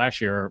strict on it. Last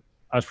year,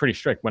 I was pretty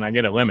strict. When I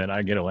get a limit,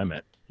 I get a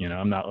limit.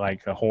 I'm not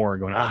like a whore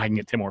going, I can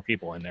get 10 more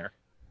people in there.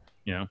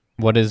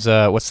 What's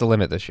the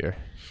limit this year?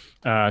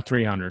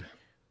 300.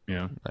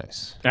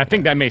 Nice. I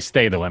think that may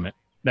stay the limit.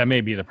 That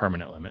may be the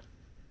permanent limit.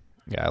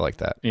 Yeah, I like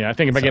that. Yeah, I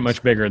think if I get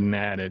much bigger than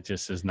that, it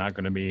just is not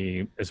going to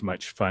be as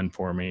much fun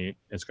for me.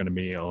 It's going to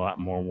be a lot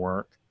more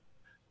work.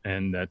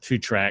 And 2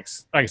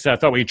 tracks. Like I said, I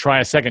thought we'd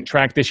try a second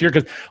track this year,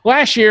 because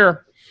last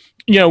year,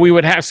 we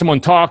would have someone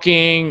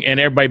talking and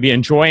everybody be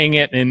enjoying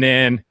it. And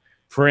then,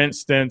 for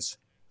instance,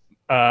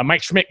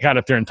 Mike Schmidt got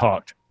up there and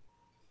talked.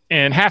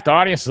 And half the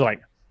audience is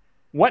like,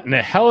 what in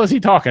the hell is he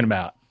talking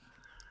about?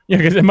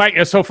 Because Mike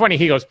is so funny.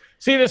 He goes,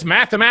 see this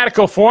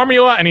mathematical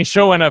formula? And he's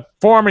showing a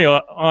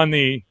formula on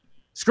the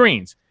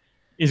screens.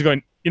 He's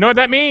going, you know what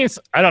that means?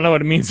 I don't know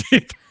what it means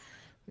either.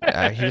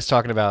 He was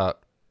talking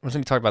about,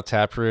 wasn't he talking about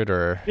Taproot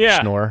or Yeah,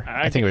 Schnorr?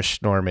 I think it was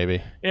Schnorr,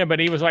 maybe. Yeah, but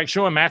he was like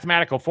showing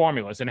mathematical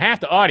formulas, and half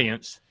the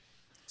audience.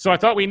 So I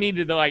thought we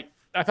needed to like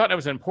I thought that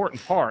was an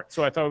important part.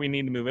 So I thought we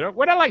need to move it up.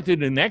 What I'd like to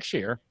do next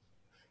year,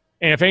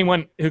 and if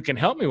anyone who can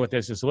help me with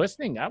this is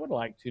listening, I would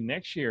like to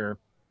next year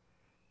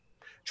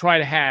try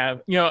to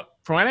have,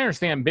 from what I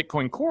understand,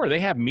 Bitcoin Core, they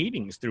have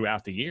meetings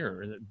throughout the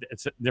year.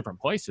 It's at different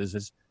places.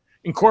 Is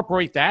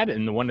incorporate that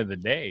in one of the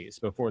days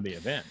before the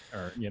event,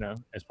 or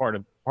as part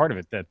of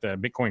it, that the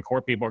Bitcoin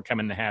Core people are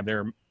coming to have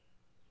their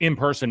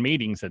in-person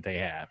meetings that they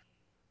have.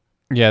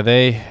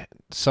 Yeah,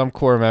 some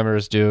core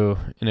members do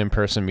an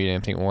in-person meeting, I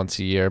think once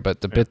a year,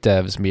 but the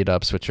BitDevs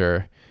meetups, which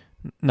are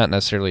not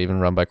necessarily even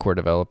run by core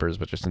developers,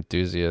 but just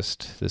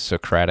enthusiasts, the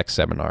Socratic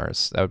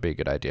seminars, that would be a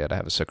good idea to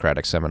have a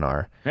Socratic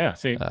seminar. Yeah,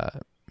 see.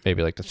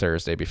 Maybe like the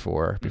Thursday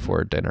before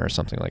dinner or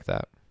something like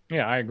that.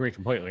 Yeah, I agree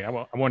completely. I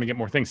want to get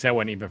more things. So I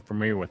wasn't even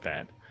familiar with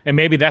that. And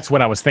maybe that's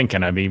what I was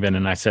thinking of even,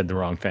 and I said the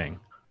wrong thing.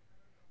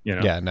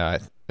 Yeah, no, I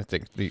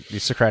think the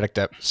Socratic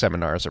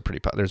seminars are pretty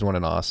popular. There's one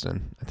in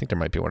Austin. I think there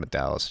might be one in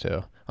Dallas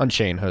too.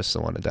 Unchained hosts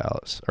the one in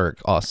Dallas, or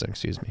Austin,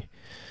 excuse me.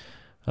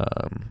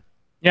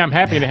 Yeah, I'm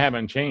happy to have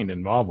Unchained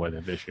involved with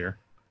it this year.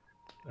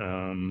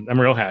 I'm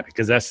real happy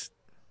because that's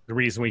the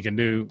reason we can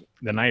do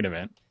the night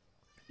event,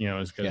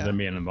 is because of them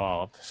being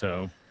involved.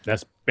 So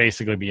that's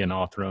basically being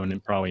all thrown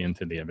and probably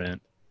into the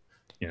event.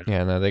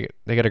 Yeah, no,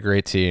 they got a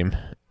great team.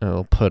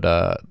 They'll put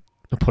out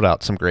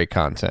some great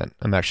content.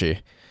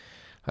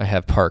 I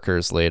have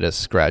Parker's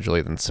latest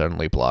Gradually Then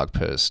Suddenly blog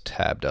post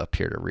tabbed up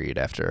here to read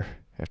after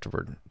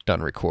we're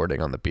done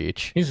recording on the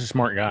beach. He's a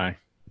smart guy.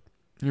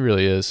 He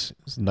really is.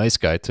 He's a nice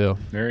guy too.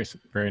 Very,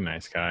 very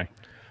nice guy.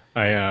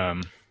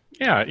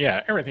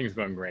 Yeah, everything's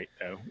going great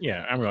though.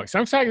 Yeah, I'm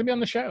excited to be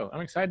on the show.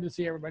 I'm excited to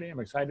see everybody.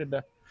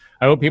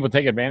 I hope people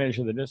take advantage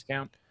of the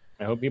discount.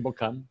 I hope people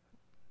come.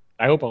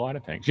 I hope a lot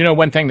of things.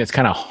 One thing that's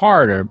kind of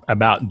harder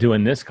about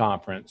doing this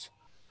conference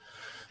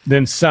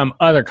than some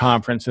other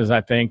conferences, I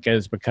think,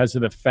 is because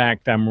of the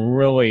fact I'm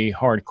really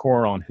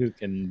hardcore on who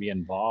can be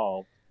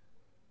involved,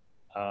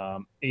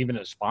 even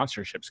as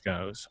sponsorships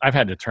goes. I've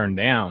had to turn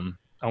down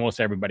almost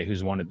everybody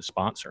who's wanted to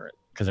sponsor it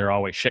because they're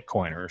always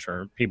shitcoiners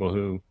or people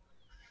who,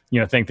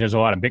 think there's a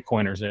lot of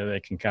Bitcoiners there they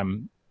can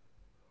come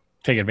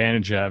take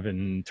advantage of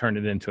and turn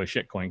it into a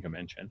shitcoin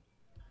convention,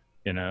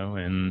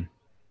 and,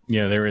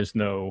 there is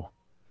no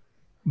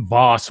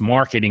boss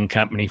marketing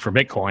company for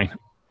Bitcoin,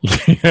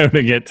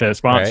 to get to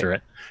sponsor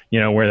it,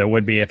 where there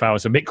would be if I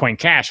was a Bitcoin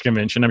Cash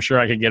convention. I'm sure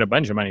I could get a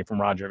bunch of money from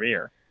Roger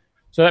Ver.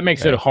 So that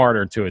makes it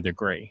harder to a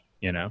degree,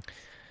 I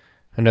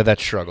know that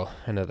struggle.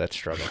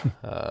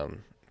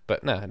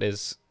 But no,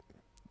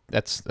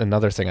 that's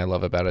another thing I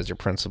love about it is you're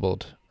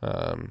principled.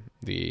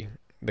 The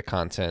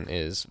content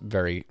is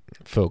very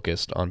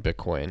focused on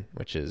Bitcoin,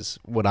 which is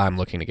what I'm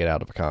looking to get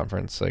out of a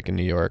conference. Like in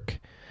New York,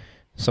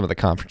 some of the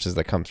conferences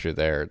that come through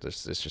there,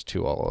 it's just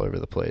too all over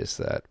the place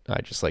that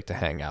I just like to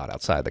hang out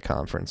outside the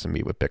conference and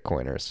meet with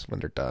Bitcoiners when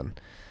they're done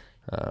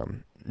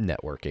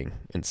networking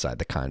inside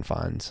the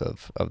confines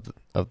of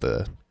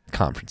the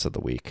conference of the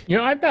week.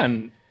 I've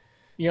done,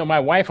 my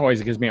wife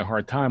always gives me a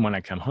hard time when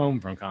I come home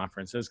from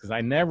conferences because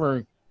I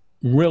never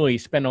really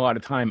spend a lot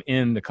of time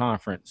in the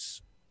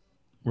conference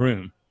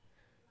room.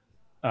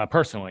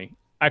 Personally,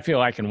 I feel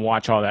I can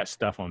watch all that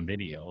stuff on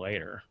video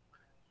later.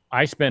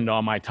 I spend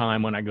all my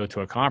time when I go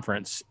to a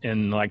conference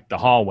in like the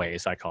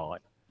hallways, I call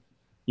it,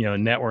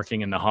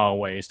 networking in the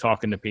hallways,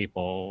 talking to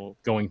people,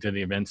 going to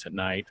the events at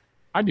night.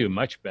 I do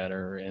much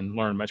better and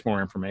learn much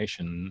more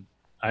information,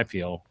 I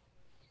feel,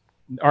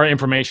 or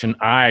information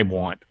I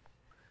want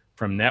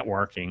from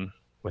networking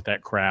with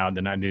that crowd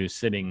than I do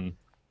sitting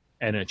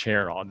in a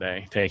chair all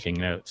day taking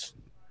notes.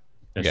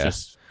 It's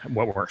just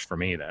what works for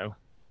me, though.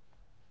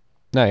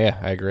 No, yeah,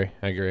 I agree.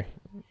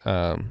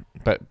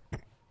 But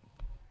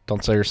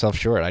don't sell yourself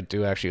short. I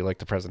do actually like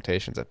the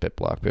presentations at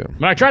BitBlock Boom.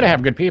 I try to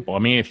have good people. I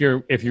mean, if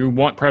you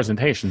want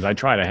presentations, I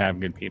try to have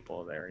good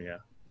people there. Yeah.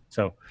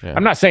 So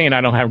I'm not saying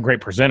I don't have great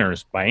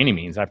presenters by any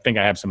means. I think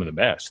I have some of the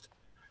best.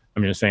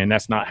 I'm just saying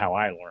that's not how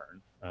I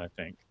learn, I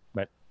think.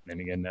 But then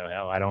again, no,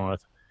 hell, I don't know.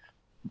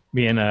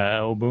 Being a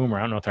old boomer,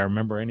 I don't know if I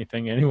remember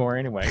anything anymore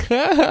anyway.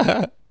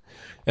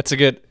 That's a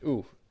good...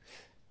 Ooh.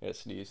 I gotta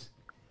sneeze.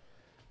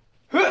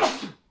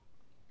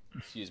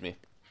 Excuse me.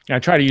 I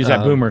try to use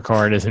that boomer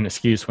card as an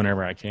excuse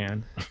whenever I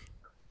can.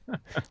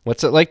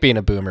 What's it like being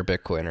a boomer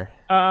Bitcoiner?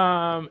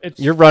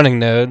 You're running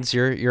nodes.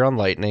 You're on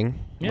Lightning.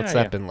 What's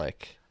that been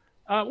like?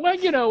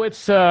 Well, it's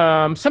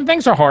some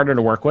things are harder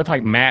to work with.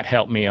 Like Matt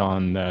helped me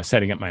on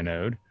setting up my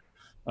node.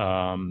 Be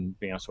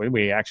honest with you,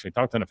 we actually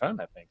talked on the phone,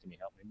 I think, and he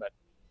helped me. But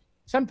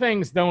some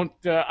things don't.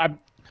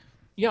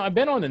 I've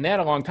been on the net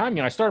a long time.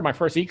 I started my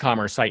first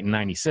e-commerce site in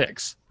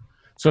 '96.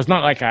 So it's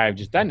not like I've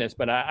just done this,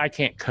 but I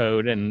can't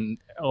code, and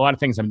a lot of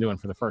things I'm doing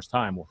for the first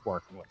time with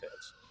working with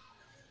this.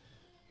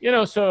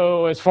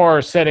 So as far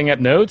as setting up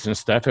nodes and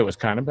stuff, it was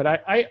kind of, but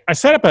I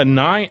set up a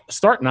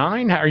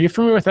Start9. Are you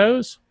familiar with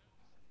those?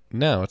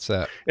 No, what's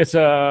that? It's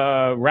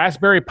a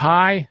Raspberry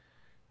Pi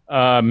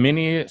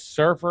mini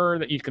server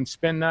that you can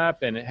spin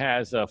up, and it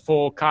has a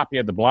full copy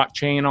of the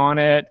blockchain on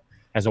it,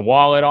 has a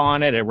wallet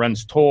on it, it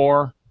runs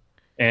Tor.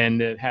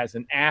 and it has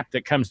an app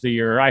that comes to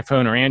your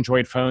iPhone or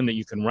Android phone that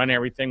you can run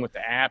everything with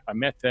the app. I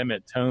met them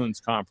at Tone's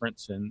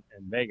conference in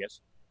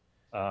Vegas.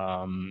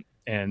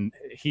 And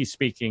he's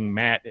speaking.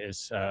 Matt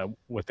is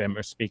with them,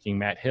 or speaking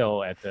Matt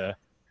Hill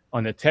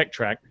on the tech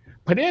track.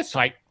 But it's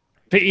like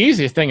the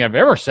easiest thing I've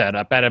ever set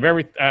up out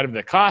of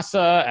the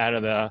Casa, out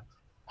of the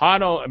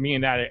Huddle. I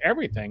mean, out of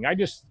everything. I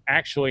just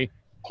actually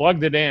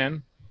plugged it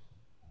in,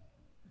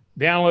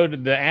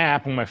 downloaded the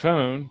app on my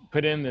phone,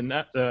 put in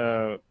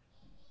the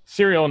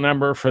serial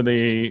number for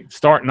the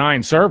Start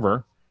 9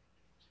 server,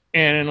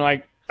 and in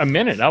like a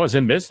minute, I was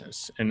in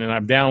business. And then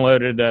I've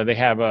downloaded. They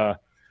have a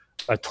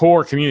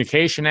Tor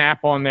communication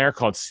app on there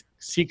called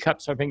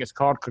C-Cups, I think it's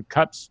called,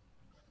 Cups.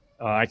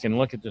 I can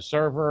look at the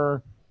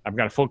server. I've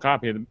got a full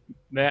copy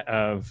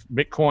of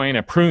Bitcoin,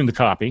 a pruned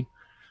copy.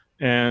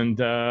 And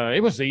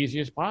it was the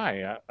easiest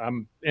buy.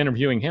 I'm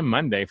interviewing him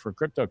Monday for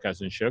Crypto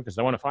Cousin Show because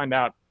I want to find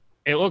out.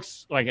 It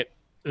looks like it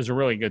is a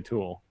really good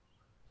tool.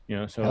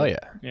 So hell yeah.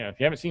 Yeah, if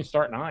you haven't seen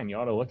Start 9, you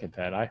ought to look at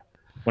that.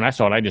 When I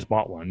saw it, I just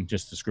bought one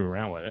just to screw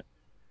around with it.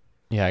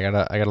 Yeah, I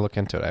gotta look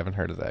into it. I haven't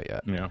heard of that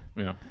yet. Yeah,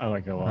 I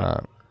like it a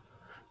lot.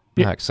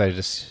 I'm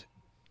excited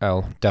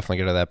I'll definitely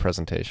go to that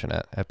presentation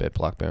at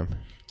BitBlock Boom.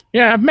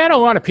 Yeah, I've met a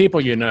lot of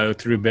people, through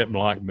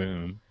BitBlock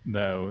Boom,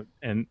 though,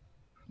 and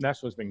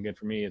that's what's been good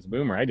for me as a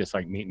boomer. I just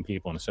like meeting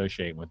people and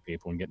associating with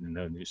people and getting to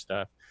know new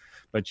stuff.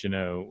 But,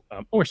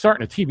 we're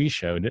starting a TV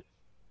show.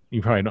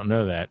 You probably don't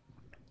know that.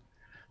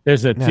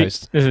 There's a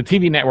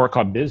TV network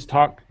called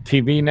BizTalk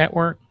TV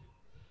Network,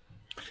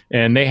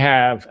 and they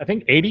have, I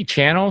think, 80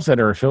 channels that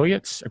are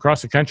affiliates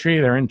across the country.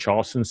 They're in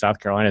Charleston, South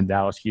Carolina,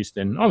 Dallas,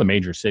 Houston, all the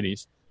major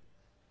cities.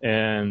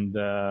 And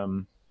I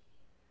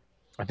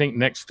think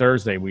next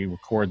Thursday we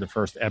record the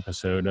first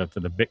episode of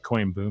the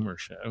Bitcoin Boomer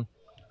Show.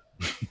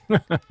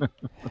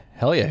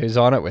 Hell yeah, who's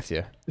on it with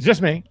you? It's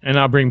just me, and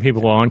I'll bring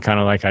people on, kind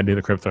of like I do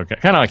the crypto,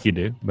 kind of like you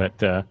do. But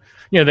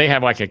they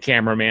have like a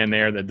cameraman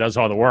there that does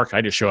all the work.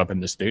 I just show up in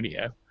the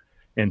studio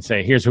and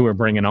say, "Here's who we're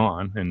bringing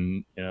on,"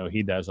 and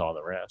he does all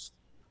the rest.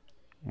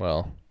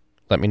 Well,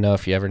 let me know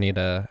if you ever need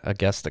a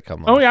guest to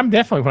come on. Oh yeah, I'm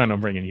definitely planning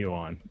on bringing you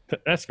on.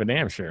 That's for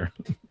damn sure.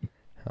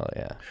 Hell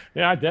yeah.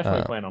 Yeah, I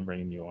definitely plan on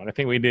bringing you on. I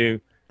think we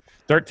do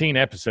 13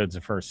 episodes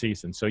the first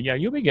season. So, yeah,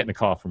 you'll be getting a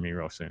call from me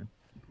real soon.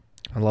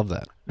 I love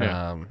that.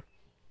 Yeah.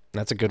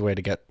 That's a good way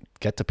to get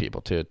to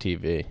people, too,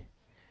 TV.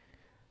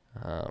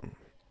 Well,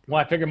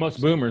 I figure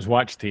most boomers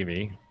watch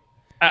TV.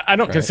 I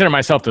don't consider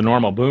myself the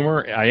normal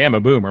boomer. I am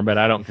a boomer, but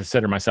I don't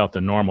consider myself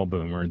the normal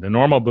boomer. The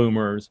normal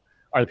boomers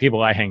are the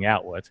people I hang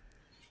out with,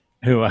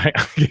 who I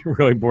get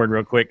really bored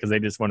real quick because they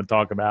just want to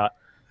talk about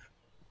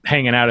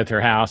hanging out at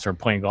their house or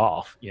playing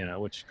golf,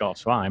 which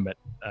golf's fine, but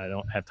I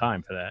don't have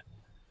time for that,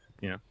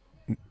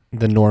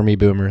 The normie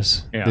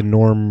boomers. Yeah. The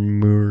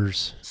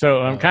normers.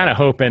 So I'm kind of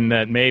hoping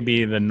that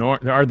maybe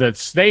the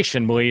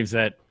station believes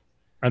that,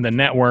 or the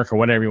network or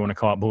whatever you want to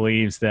call it,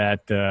 believes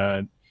that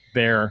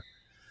their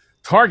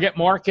target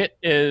market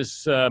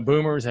is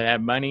boomers that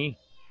have money,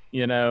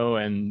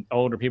 and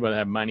older people that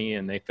have money,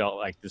 and they felt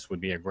like this would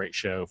be a great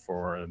show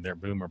for their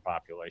boomer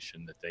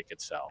population that they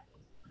could sell,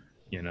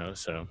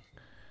 so.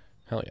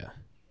 Hell yeah.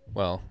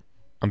 Well,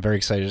 I'm very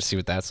excited to see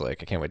what that's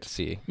like. I can't wait to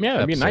see. Yeah,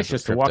 it'd be nice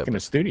just to walk in the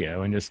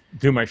studio and just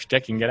do my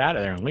shtick and get out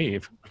of there and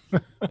leave.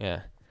 Yeah.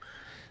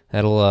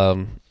 That'll, let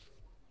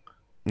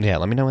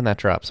me know when that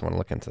drops. I want to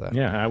look into that.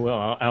 Yeah, I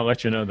will. I'll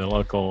let you know the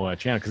local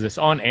channel because it's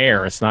on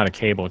air. It's not a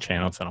cable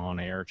channel. It's an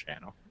on-air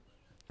channel.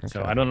 Okay.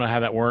 So I don't know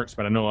how that works,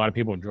 but I know a lot of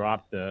people have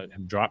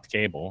dropped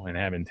cable and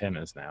have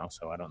antennas now.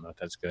 So I don't know if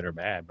that's good or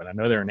bad, but I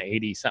know they're in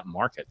 80-something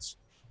markets.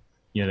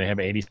 They have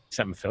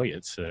 80-something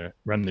affiliates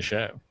run the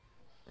show.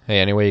 Hey,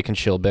 any way you can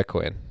chill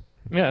Bitcoin.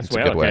 Yeah, that's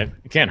the way.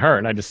 It can't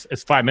hurt.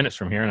 It's 5 minutes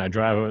from here, and I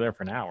drive over there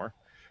for an hour,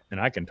 and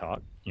I can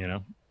talk,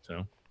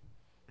 so.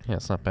 Yeah,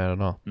 it's not bad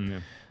at all. Yeah.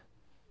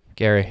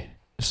 Gary,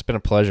 it's been a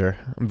pleasure.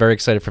 I'm very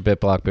excited for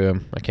BitBlock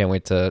Boom. I can't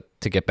wait to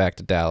get back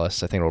to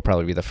Dallas. I think it'll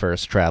probably be the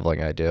first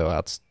traveling I do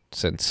out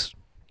since,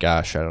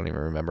 gosh, I don't even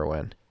remember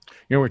when.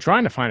 We're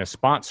trying to find a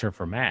sponsor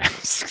for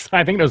masks.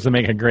 I think those would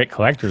make a great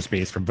collector's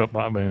piece for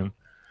BitBlock Boom.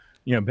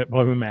 BitBlock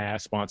Boom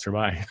mask sponsored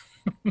by.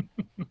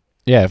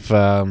 Yeah, if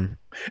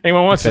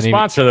anyone wants to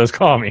sponsor those,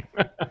 call me.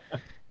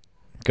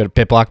 Go to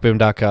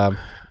bitblockboom.com,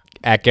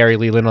 at Gary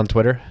Leland on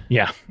Twitter.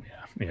 Yeah,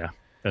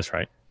 that's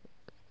right.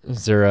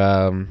 Is there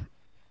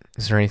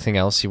anything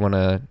else you want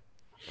to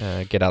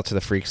get out to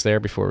the freaks there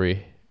before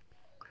we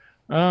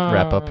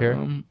wrap up here?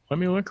 Let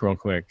me look real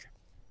quick.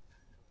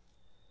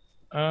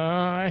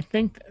 I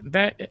think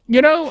that,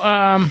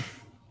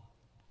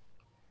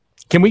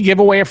 can we give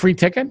away a free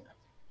ticket?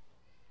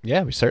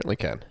 Yeah, we certainly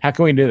can. How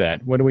can we do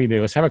that? What do we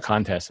do? Let's have a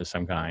contest of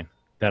some kind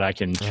that I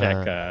can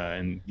check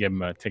and give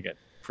them a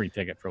free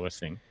ticket for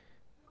listening.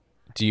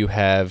 Do you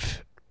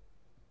have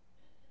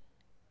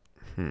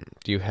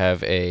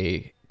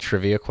a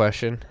trivia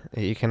question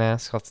that you can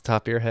ask off the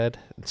top of your head?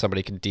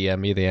 Somebody can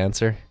DM me the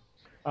answer.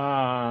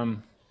 A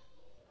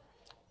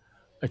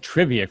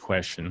trivia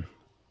question.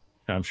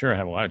 I'm sure I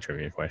have a lot of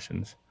trivia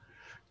questions,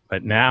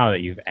 but now that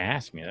you've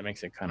asked me, that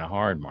makes it kind of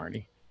hard,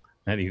 Marty.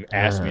 that you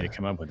asked me to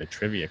come up with a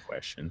trivia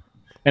question.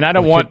 And I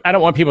don't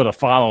want people to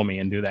follow me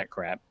and do that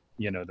crap,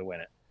 to win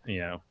it,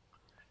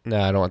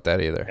 No, I don't want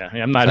that either.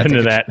 Yeah, I'm not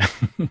into that.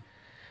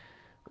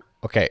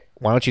 Okay,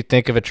 why don't you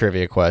think of a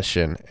trivia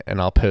question, and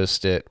I'll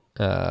post it.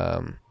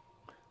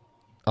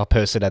 I'll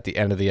post it at the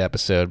end of the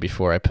episode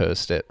before I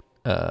post it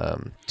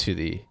to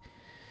the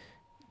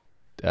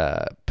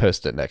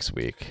post it next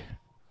week.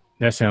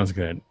 That sounds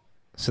good.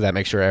 So that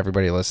makes sure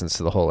everybody listens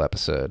to the whole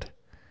episode.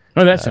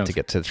 Oh, that sounds to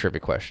get to the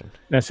trivia question.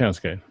 That sounds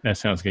good.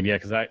 Yeah,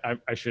 because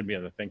I should be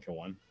able to think of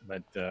one,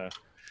 but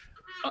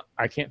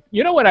I can't.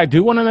 You know what I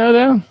do want to know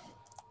though?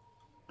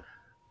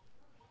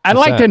 I'd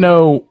like to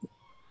know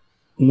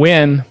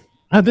when.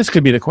 Oh, this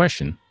could be the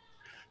question.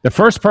 The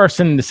first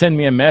person to send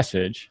me a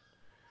message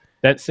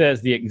that says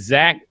the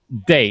exact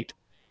date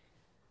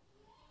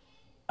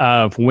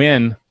of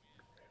when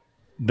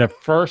the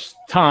first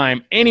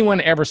time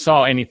anyone ever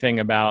saw anything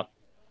about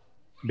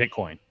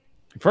Bitcoin.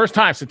 The first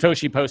time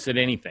Satoshi posted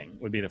anything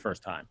would be the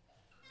first time.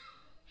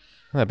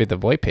 That'd be the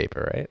white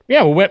paper, right?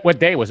 Yeah. Well, what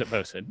day was it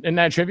posted? Isn't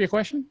that a trivia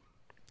question?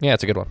 Yeah,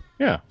 it's a good one.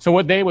 Yeah. So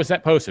what day was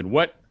that posted?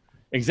 What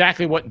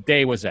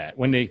day was that?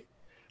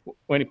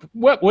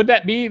 What would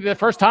that be the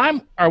first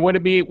time? Or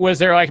was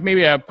there like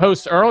maybe a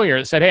post earlier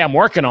that said, hey, I'm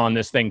working on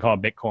this thing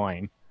called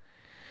Bitcoin?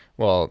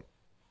 Well,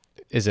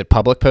 is it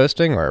public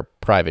posting or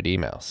private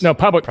emails? No,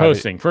 public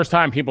posting. First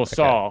time people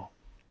saw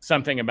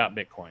something about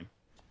Bitcoin.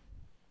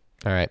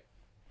 All right.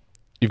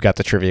 You've got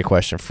the trivia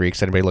question,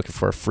 freaks. Anybody looking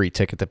for a free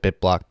ticket to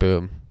BitBlock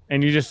Boom?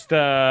 And you just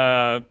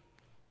tag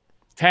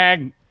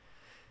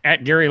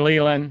at Gary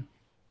Leland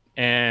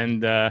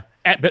and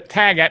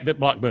tag at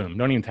BitBlock Boom.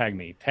 Don't even tag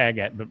me. Tag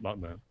at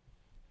BitBlock Boom.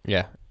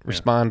 Yeah.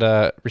 Respond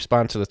to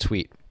the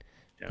tweet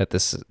that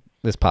this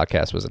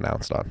podcast was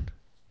announced on.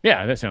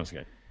 Yeah, that sounds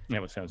good.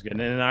 That sounds good.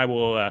 And then I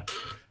will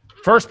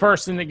first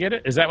person to get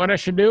it. Is that what I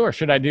should do, or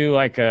should I do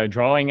like a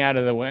drawing out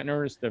of the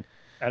winners,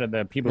 out of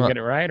the people who get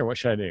it right, or what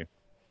should I do?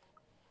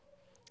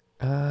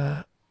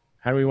 How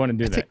do we want to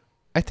do that?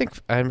 I think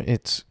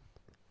it's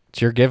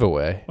your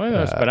giveaway.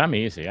 Well, but I'm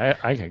easy.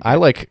 I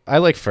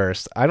like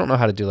first. I don't know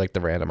how to do like the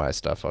randomized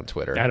stuff on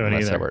Twitter. I don't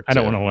either. I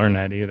don't want to learn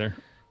that either.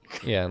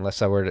 Yeah,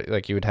 unless I were to,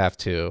 like, you would have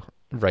to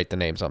write the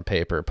names on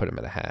paper, put them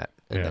in a hat,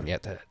 and then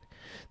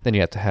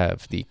you have to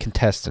have the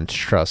contestants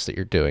trust that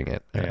you're doing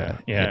it.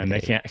 And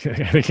they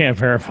can't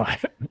verify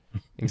it.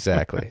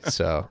 Exactly.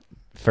 So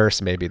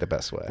first may be the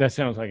best way. That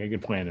sounds like a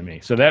good plan to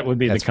me. So that would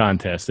be the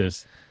contest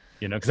is,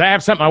 because I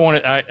have something I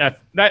want to.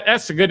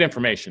 That's a good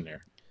information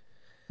there.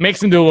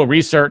 Makes them do a little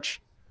research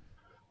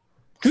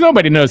because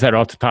nobody knows that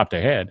off the top of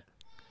their head.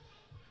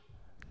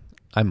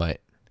 I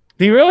might.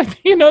 Do you really? Do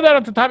you know that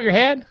off the top of your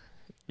head?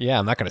 Yeah,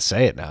 I'm not going to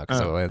say it now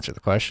because I will answer the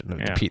question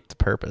and defeat the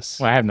purpose.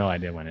 Well, I have no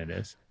idea when it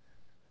is.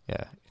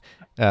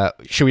 Yeah.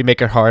 Should we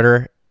make it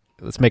harder?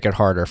 Let's make it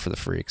harder for the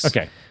freaks.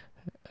 Okay.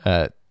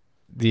 The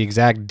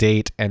exact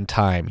date and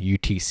time,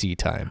 UTC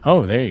time.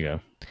 Oh, there you go.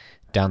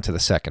 Down to the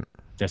second.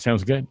 That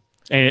sounds good.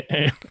 And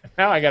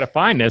now I got to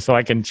find this so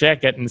I can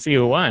check it and see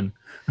who won.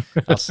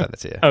 I'll send it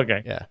to you.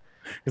 Okay. Yeah.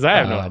 Because I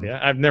have no idea.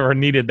 I've never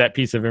needed that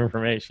piece of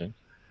information.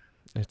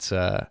 It's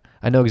I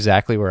know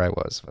exactly where I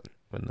was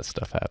when this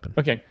stuff happened.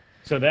 Okay.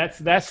 So that's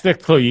the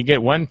clue. You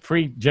get one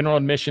free general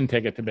admission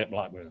ticket to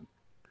BitBlock Boom.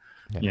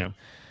 Yeah.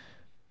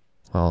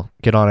 Well,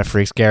 get on it,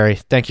 freaks. Gary,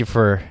 thank you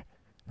for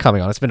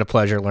coming on. It's been a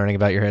pleasure learning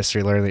about your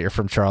history, learning that you're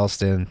from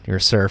Charleston, you're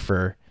a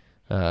surfer,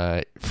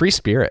 free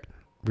spirit.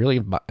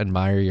 Really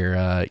admire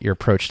your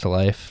approach to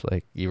life.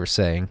 Like you were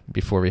saying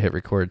before we hit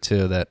record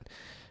too, that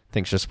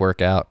things just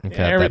work out. You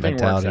have that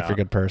mentality if you're a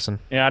good person.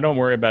 Yeah, I don't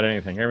worry about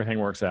anything. Everything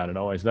works out. It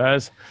always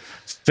does.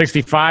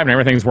 65 and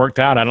everything's worked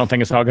out. I don't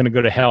think it's all going to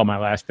go to hell my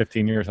last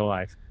 15 years of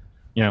life.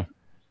 Yeah,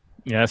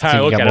 that's how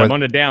I look at it. I'm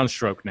on a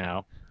downstroke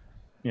now.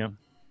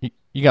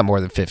 You got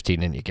more than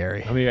 15 in you,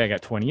 Gary. Maybe I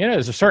got 20.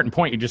 There's a certain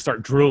point you just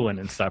start drooling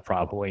and stuff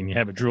probably, and you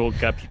have a drool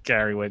cup you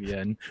carry with you,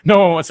 and no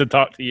one wants to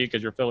talk to you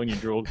because you're filling your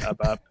drool cup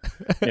up.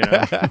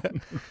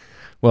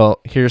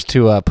 Well, here's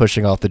to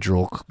pushing off the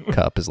drool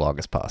cup as long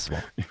as possible.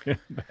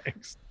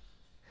 Thanks.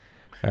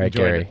 All right,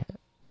 Gary.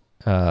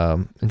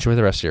 Enjoy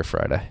the rest of your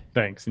Friday.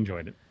 Thanks.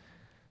 Enjoyed it.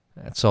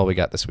 That's all we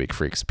got this week,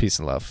 freaks. Peace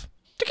and love.